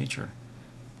human nature.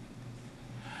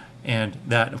 And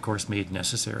that, of course, made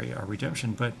necessary our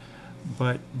redemption.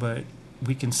 But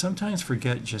we can sometimes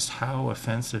forget just how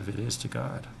offensive it is to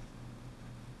God.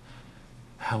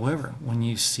 However, when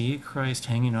you see Christ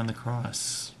hanging on the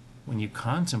cross, when you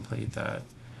contemplate that,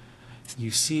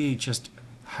 you see just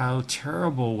how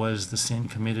terrible was the sin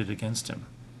committed against him.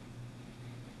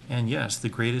 And yes, the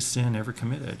greatest sin ever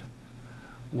committed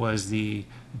was the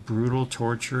brutal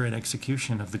torture and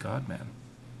execution of the God-man.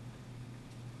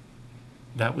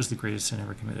 That was the greatest sin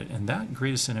ever committed. And that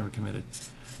greatest sin ever committed,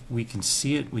 we can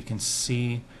see it. We can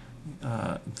see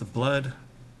the blood.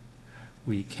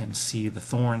 We can see the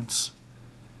thorns,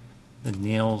 the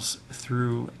nails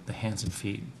through the hands and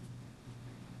feet.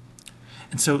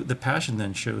 And so the passion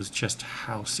then shows just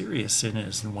how serious sin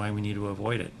is and why we need to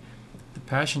avoid it. The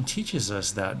passion teaches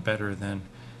us that better than,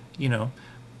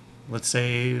 let's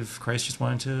say if Christ just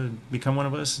wanted to become one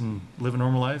of us and live a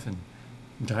normal life and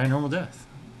die a normal death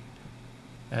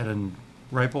at a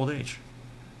ripe old age.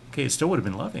 Okay, it still would have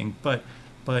been loving, but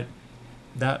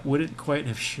that wouldn't quite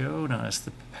have shown us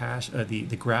the passion,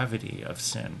 the gravity of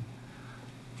sin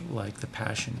like the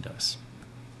passion does.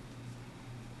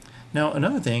 Now,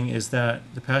 another thing is that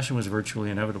the passion was virtually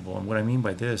inevitable, and what I mean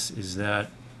by this is that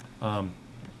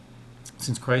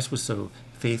since Christ was so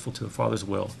faithful to the Father's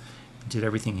will, did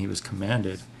everything he was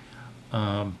commanded,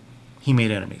 he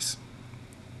made enemies.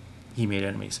 He made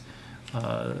enemies.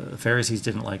 The Pharisees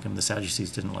didn't like him. The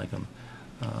Sadducees didn't like him.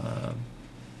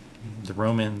 The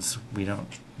Romans, we don't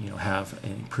have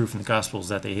any proof in the Gospels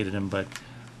that they hated him, but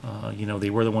they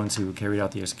were the ones who carried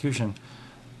out the execution,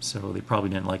 so they probably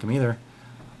didn't like him either.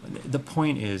 The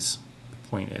point is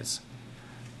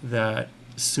that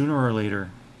sooner or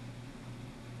later,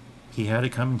 he had it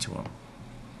coming to him.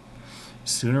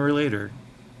 Sooner or later,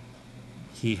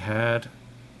 he had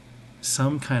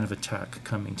some kind of attack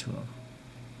coming to him,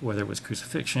 whether it was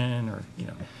crucifixion or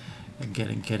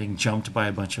getting jumped by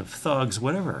a bunch of thugs,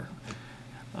 whatever.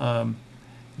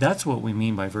 That's what we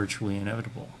mean by virtually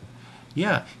inevitable.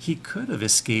 Yeah, he could have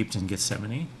escaped in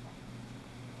Gethsemane.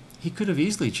 He could have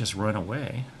easily just run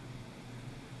away.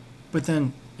 But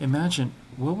then imagine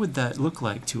what would that look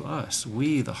like to us?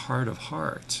 We, the heart of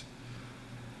heart.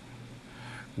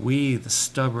 We, the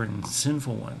stubborn,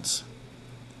 sinful ones.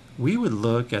 We would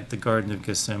look at the Garden of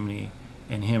Gethsemane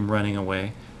and him running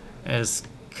away as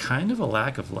kind of a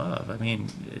lack of love. I mean,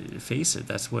 face it,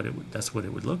 that's what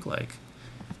it would look like.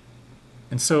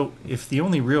 And so if the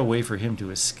only real way for him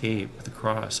to escape the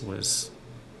cross was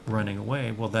running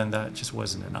away, well, then that just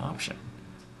wasn't an option.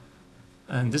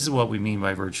 And this is what we mean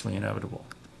by virtually inevitable.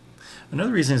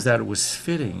 Another reason is that it was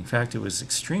fitting. In fact, it was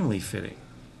extremely fitting.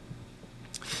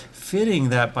 Fitting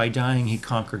that by dying he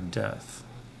conquered death.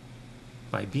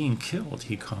 By being killed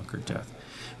he conquered death.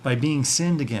 By being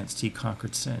sinned against he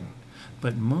conquered sin.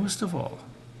 But most of all,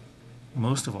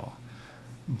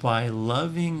 by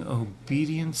loving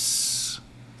obedience,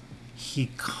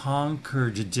 he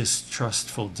conquered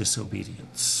distrustful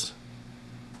disobedience.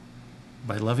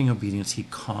 By loving obedience, he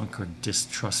conquered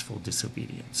distrustful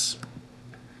disobedience.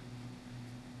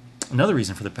 Another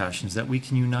reason for the Passion is that we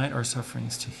can unite our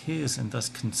sufferings to his and thus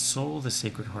console the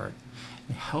Sacred Heart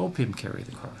and help him carry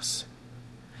the cross.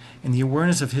 And the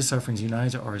awareness of his sufferings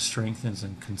unites ours, strengthens,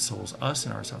 and consoles us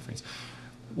in our sufferings.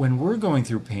 When we're going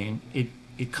through pain,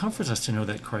 it comforts us to know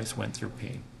that Christ went through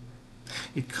pain.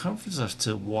 It comforts us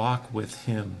to walk with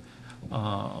him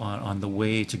on the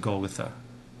way to Golgotha,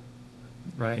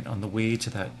 right? On the way to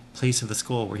that place of the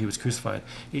skull where he was crucified.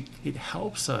 It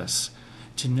helps us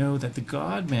to know that the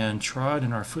God-man trod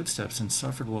in our footsteps and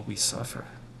suffered what we suffer.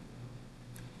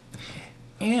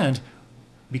 And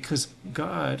because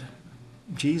God,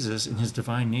 Jesus, in his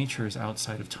divine nature is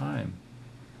outside of time.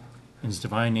 In his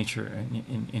divine nature,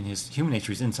 in his human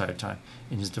nature, he's inside of time.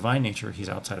 In his divine nature, he's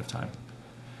outside of time.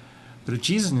 But if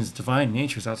Jesus in his divine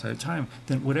nature is outside of time,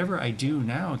 then whatever I do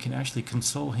now can actually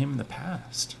console him in the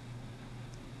past.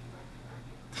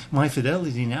 My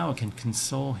fidelity now can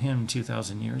console him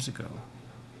 2,000 years ago.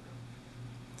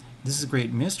 This is a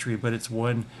great mystery, but it's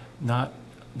one that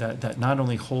not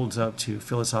only holds up to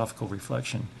philosophical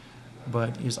reflection,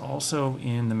 but is also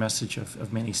in the message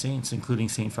of many saints, including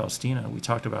Saint Faustina. We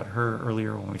talked about her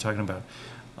earlier when we were talking about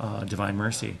divine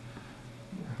mercy.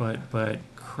 But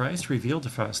Christ revealed to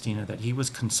Faustina that he was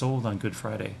consoled on Good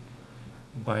Friday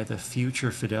by the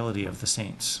future fidelity of the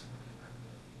saints.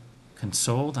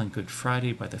 Consoled on Good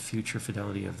Friday by the future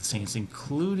fidelity of the saints,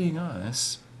 including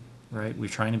us, right? We're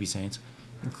trying to be saints,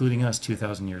 including us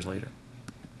 2,000 years later.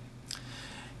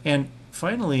 And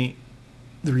finally,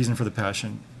 the reason for the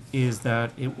Passion is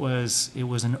that it was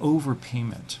an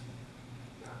overpayment,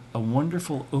 a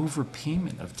wonderful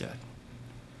overpayment of debt.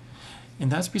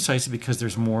 And that's precisely because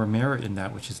there's more merit in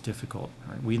that which is difficult.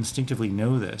 Right? We instinctively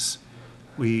know this.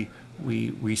 We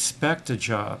respect a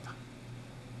job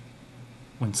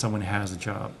when someone has a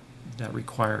job that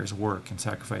requires work and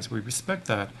sacrifice. We respect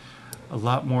that a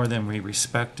lot more than we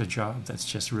respect a job that's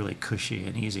just really cushy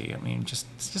and easy. I mean,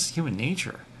 it's just human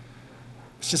nature.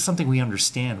 It's just something we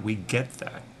understand. We get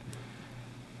that.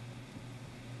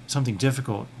 Something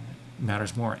difficult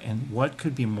matters more. And what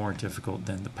could be more difficult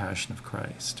than the Passion of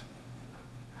Christ?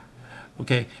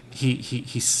 Okay,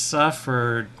 he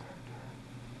suffered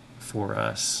for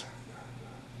us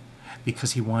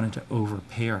because he wanted to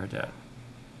overpay our debt.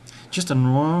 Just a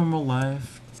normal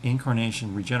life,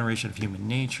 incarnation, regeneration of human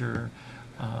nature,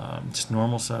 just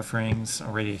normal sufferings,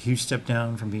 already a huge step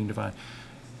down from being divine.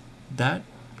 That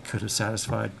could have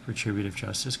satisfied retributive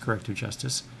justice, corrective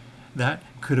justice. That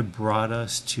could have brought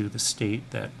us to the state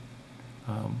that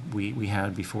we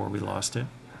had before we lost it,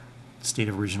 state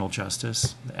of original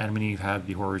justice that Adam and Eve had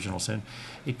before original sin.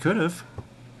 It could have.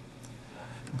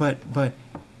 But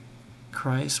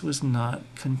Christ was not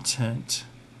content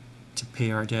to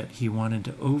pay our debt. He wanted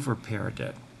to overpay our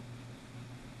debt.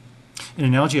 An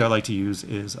analogy I like to use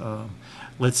is,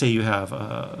 let's say you have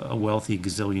a wealthy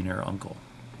gazillionaire uncle,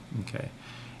 okay?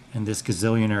 And this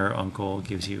gazillionaire uncle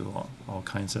gives you all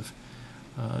kinds of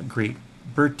great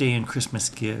birthday and Christmas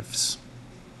gifts,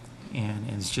 and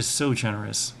is just so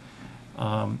generous.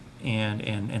 And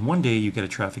one day you get a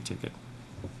traffic ticket.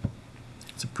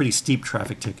 It's a pretty steep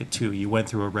traffic ticket too. You went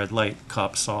through a red light,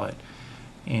 cops saw it,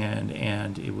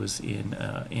 and it was in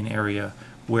an area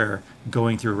where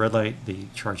going through a red light they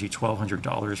charge you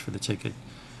 $1,200 for the ticket,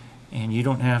 and you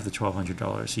don't have the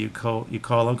 $1,200. So you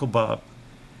call Uncle Bob.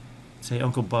 Say,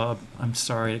 Uncle Bob, I'm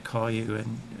sorry to call you,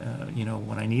 and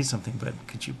when I need something, but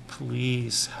could you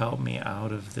please help me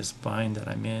out of this bind that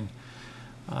I'm in?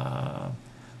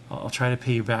 I'll try to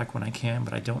pay you back when I can,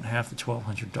 but I don't have the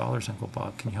 $1,200, Uncle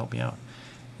Bob. Can you help me out?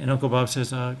 And Uncle Bob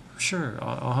says, sure,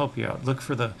 I'll help you out.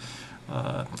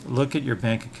 Look at your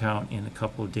bank account in a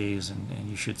couple of days, and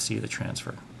you should see the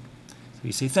transfer. So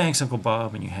you say, thanks, Uncle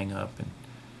Bob, and you hang up. And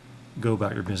go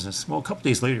about your business. Well, a couple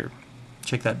days later,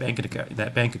 check that bank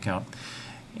account,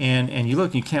 and you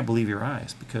look and you can't believe your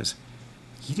eyes, because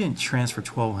he didn't transfer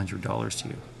 $1,200 to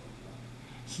you.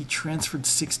 He transferred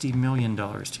 $60 million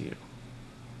to you.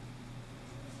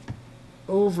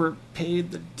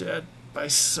 Overpaid the debt by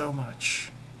so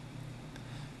much.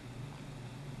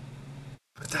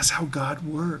 But that's how God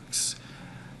works.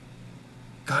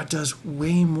 God does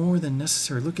way more than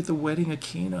necessary. Look at the wedding of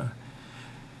Cana.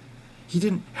 He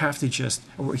didn't have to just,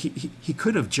 or he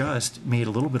could have just made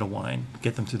a little bit of wine,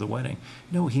 get them through the wedding.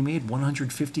 No, he made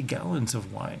 150 gallons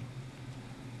of wine,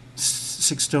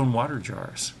 6 stone water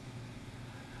jars.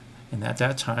 And at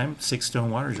that time, 6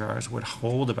 stone water jars would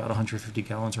hold about 150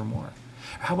 gallons or more.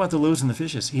 How about the loaves and the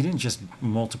fishes? He didn't just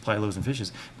multiply loaves and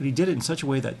fishes, but he did it in such a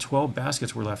way that 12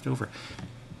 baskets were left over.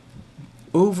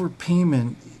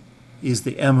 Overpayment is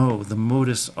the MO, the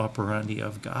modus operandi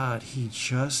of God. He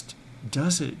just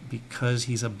does it because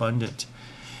he's abundant.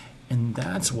 And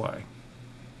that's why,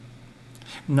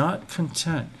 not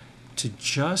content to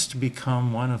just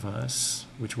become one of us,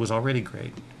 which was already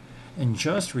great, and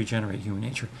just regenerate human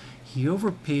nature, he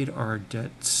overpaid our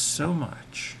debt so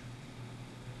much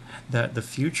that the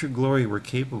future glory we're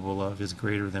capable of is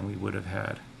greater than we would have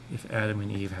had if Adam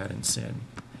and Eve hadn't sinned.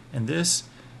 And this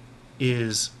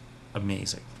is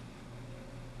amazing.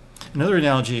 Another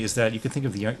analogy is that you can think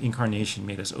of the incarnation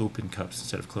made us open cups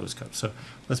instead of closed cups. So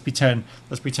let's pretend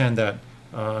that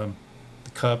the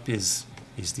cup is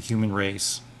the human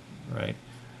race, right,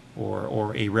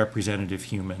 or a representative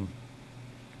human.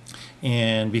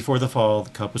 And before the fall, the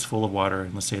cup was full of water,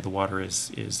 and let's say the water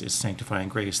is sanctifying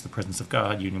grace, the presence of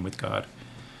God, union with God.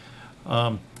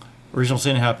 Original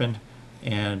sin happened,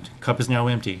 and cup is now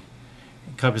empty.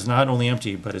 Cup is not only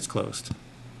empty, but it's closed.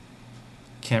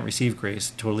 Can't receive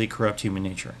grace, totally corrupt human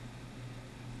nature.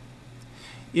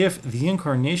 If the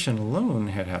incarnation alone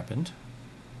had happened,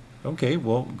 okay,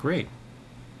 well, great.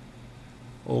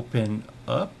 Open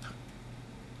up,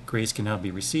 grace can now be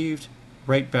received,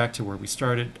 right back to where we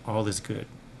started, all is good.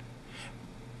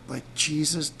 But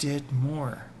Jesus did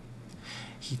more.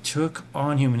 He took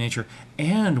on human nature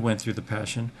and went through the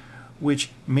passion,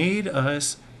 which made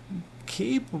us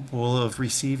capable of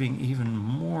receiving even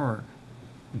more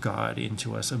God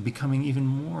into us, of becoming even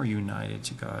more united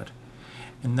to God.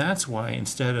 And that's why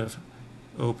instead of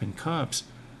open cups,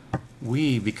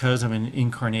 we, because of an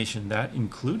incarnation that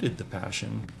included the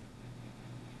passion,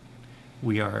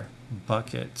 we are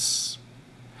buckets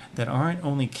that aren't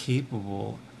only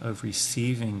capable of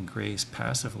receiving grace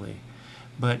passively,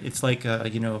 but it's like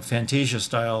Fantasia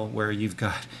style, where you've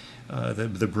got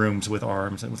the brooms with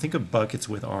arms. And think of buckets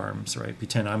with arms, right?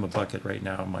 Pretend I'm a bucket right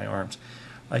now in my arms.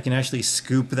 I can actually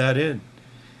scoop that in.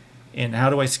 And how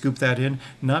do I scoop that in?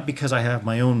 Not because I have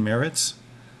my own merits,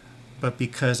 but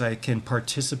because I can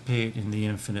participate in the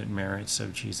infinite merits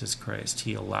of Jesus Christ.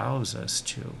 He allows us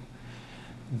to.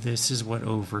 This is what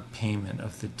overpayment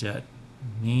of the debt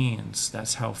means.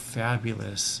 That's how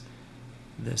fabulous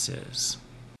this is.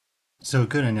 So a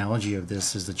good analogy of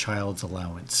this is the child's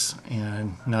allowance.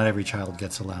 And not every child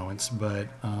gets allowance, but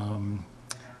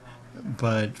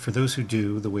for those who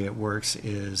do, the way it works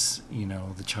is,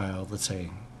 the child, let's say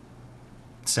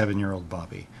 7-year-old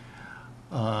Bobby,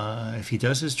 if he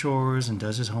does his chores and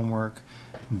does his homework,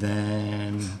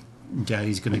 then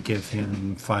daddy's going to give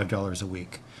him $5 a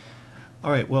week. All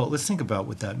right, well, let's think about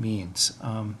what that means.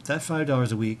 That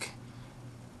 $5 a week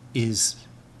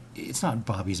it's not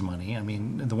Bobby's money. I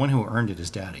mean, the one who earned it is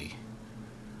daddy.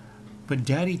 But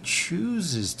daddy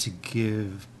chooses to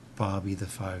give Bobby the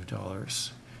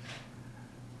 $5.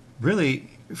 Really,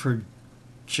 for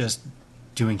just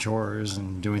doing chores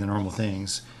and doing the normal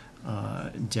things,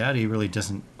 daddy really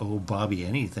doesn't owe Bobby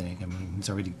anything. I mean, he's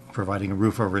already providing a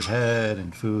roof over his head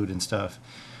and food and stuff.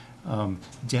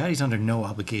 Daddy's under no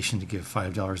obligation to give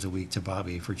 $5 a week to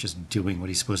Bobby for just doing what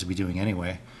he's supposed to be doing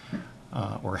anyway,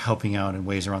 or helping out in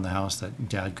ways around the house that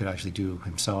dad could actually do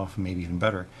himself, maybe even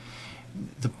better.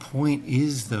 The point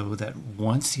is, though, that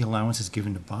once the allowance is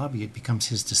given to Bobby, it becomes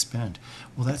his to spend.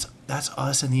 Well, that's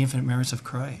us and the infinite merits of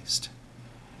Christ.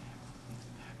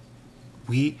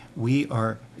 We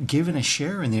are given a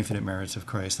share in the infinite merits of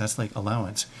Christ. That's like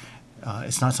allowance.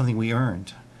 It's not something we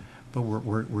earned, but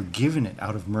we're given it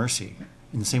out of mercy,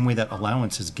 in the same way that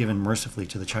allowance is given mercifully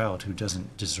to the child who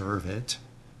doesn't deserve it.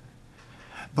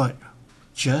 But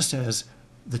just as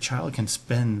the child can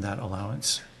spend that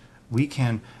allowance, we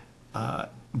can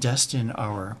destine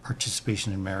our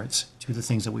participation in merits to the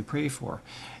things that we pray for,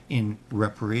 in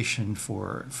reparation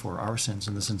for our sins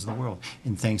and the sins of the world,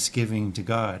 in thanksgiving to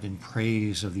God, in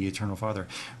praise of the eternal Father.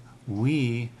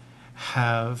 We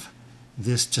have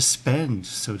this to spend,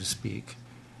 so to speak,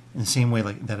 in the same way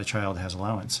like that a child has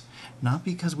allowance. Not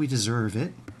because we deserve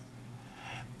it,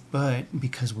 but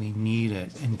because we need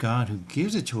it. And God, who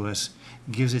gives it to us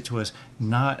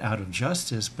not out of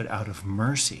justice, but out of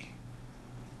mercy.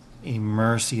 A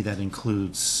mercy that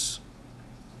includes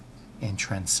and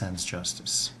transcends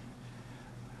justice.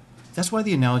 That's why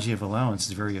the analogy of allowance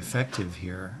is very effective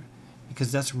here,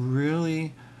 because that's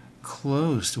really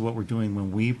close to what we're doing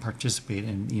when we participate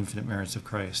in the infinite merits of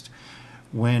Christ,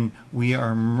 when we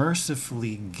are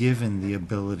mercifully given the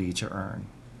ability to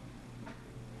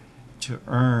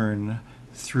earn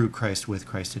through Christ, with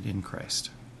Christ, and in Christ.